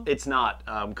on Hulu? It's not,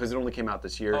 because it only came out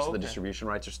this year, so the distribution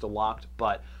rights are still locked.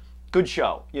 But good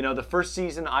show. You know, the first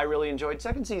season I really enjoyed.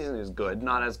 Second season is good,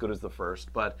 not as good as the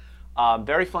first, but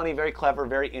very funny, very clever,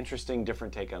 very interesting,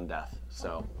 different take on death.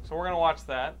 So we're gonna watch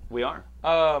that. We are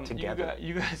together.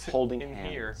 You guys holding in hands.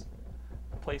 Here.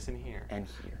 Place in here. And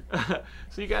here.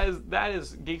 So you guys, that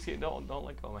is Geekscape. Don't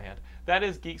let go of my hand. That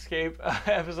is Geekscape,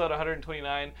 episode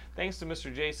 129. Thanks to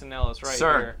Mr. Jason Nellis here.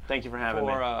 Sir, thank you for having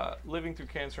me. For living through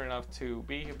cancer enough to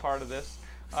be a part of this.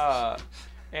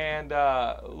 And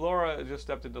Laura just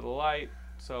stepped into the light,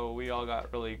 so we all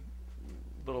got really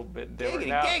a little bit different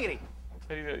now. Giggity.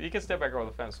 You can step back over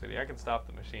the fence, sweetie. I can stop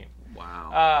the machine.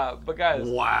 Wow. But guys.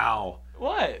 Wow.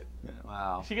 What?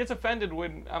 Wow. She gets offended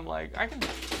when I'm like, I can.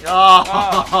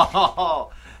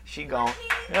 Oh. She gone.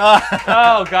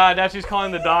 Oh God! Now she's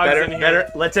calling the dogs in here.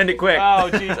 Better. Let's end it quick. Oh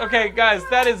jeez. Okay, guys,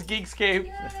 that is Geekscape,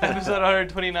 episode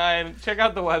 129. Check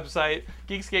out the website,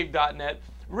 geekscape.net.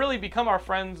 Really become our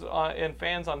friends and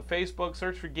fans on Facebook.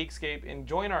 Search for Geekscape and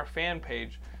join our fan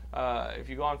page. If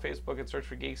you go on Facebook and search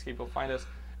for Geekscape, you'll find us.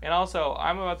 And also,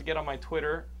 I'm about to get on my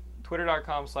Twitter,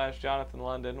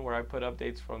 twitter.com/JonathanLondon, where I put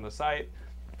updates from the site.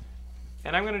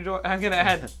 And I'm gonna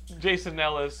add Jason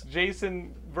Nellis,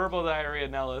 Jason Verbal Diarrhea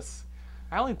Nellis.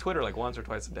 I only Twitter like once or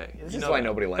twice a day. This is why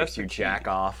nobody likes you, jack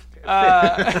off.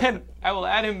 And I will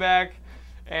add him back,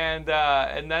 and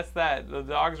that's that. The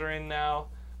dogs are in now,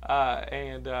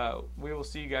 and we will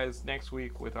see you guys next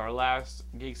week with our last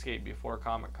Geekscape before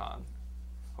Comic-Con.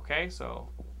 Okay, so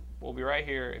we'll be right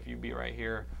here if you be right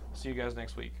here. See you guys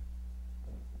next week.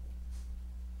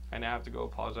 I now have to go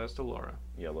apologize to Laura.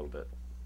 Yeah, a little bit.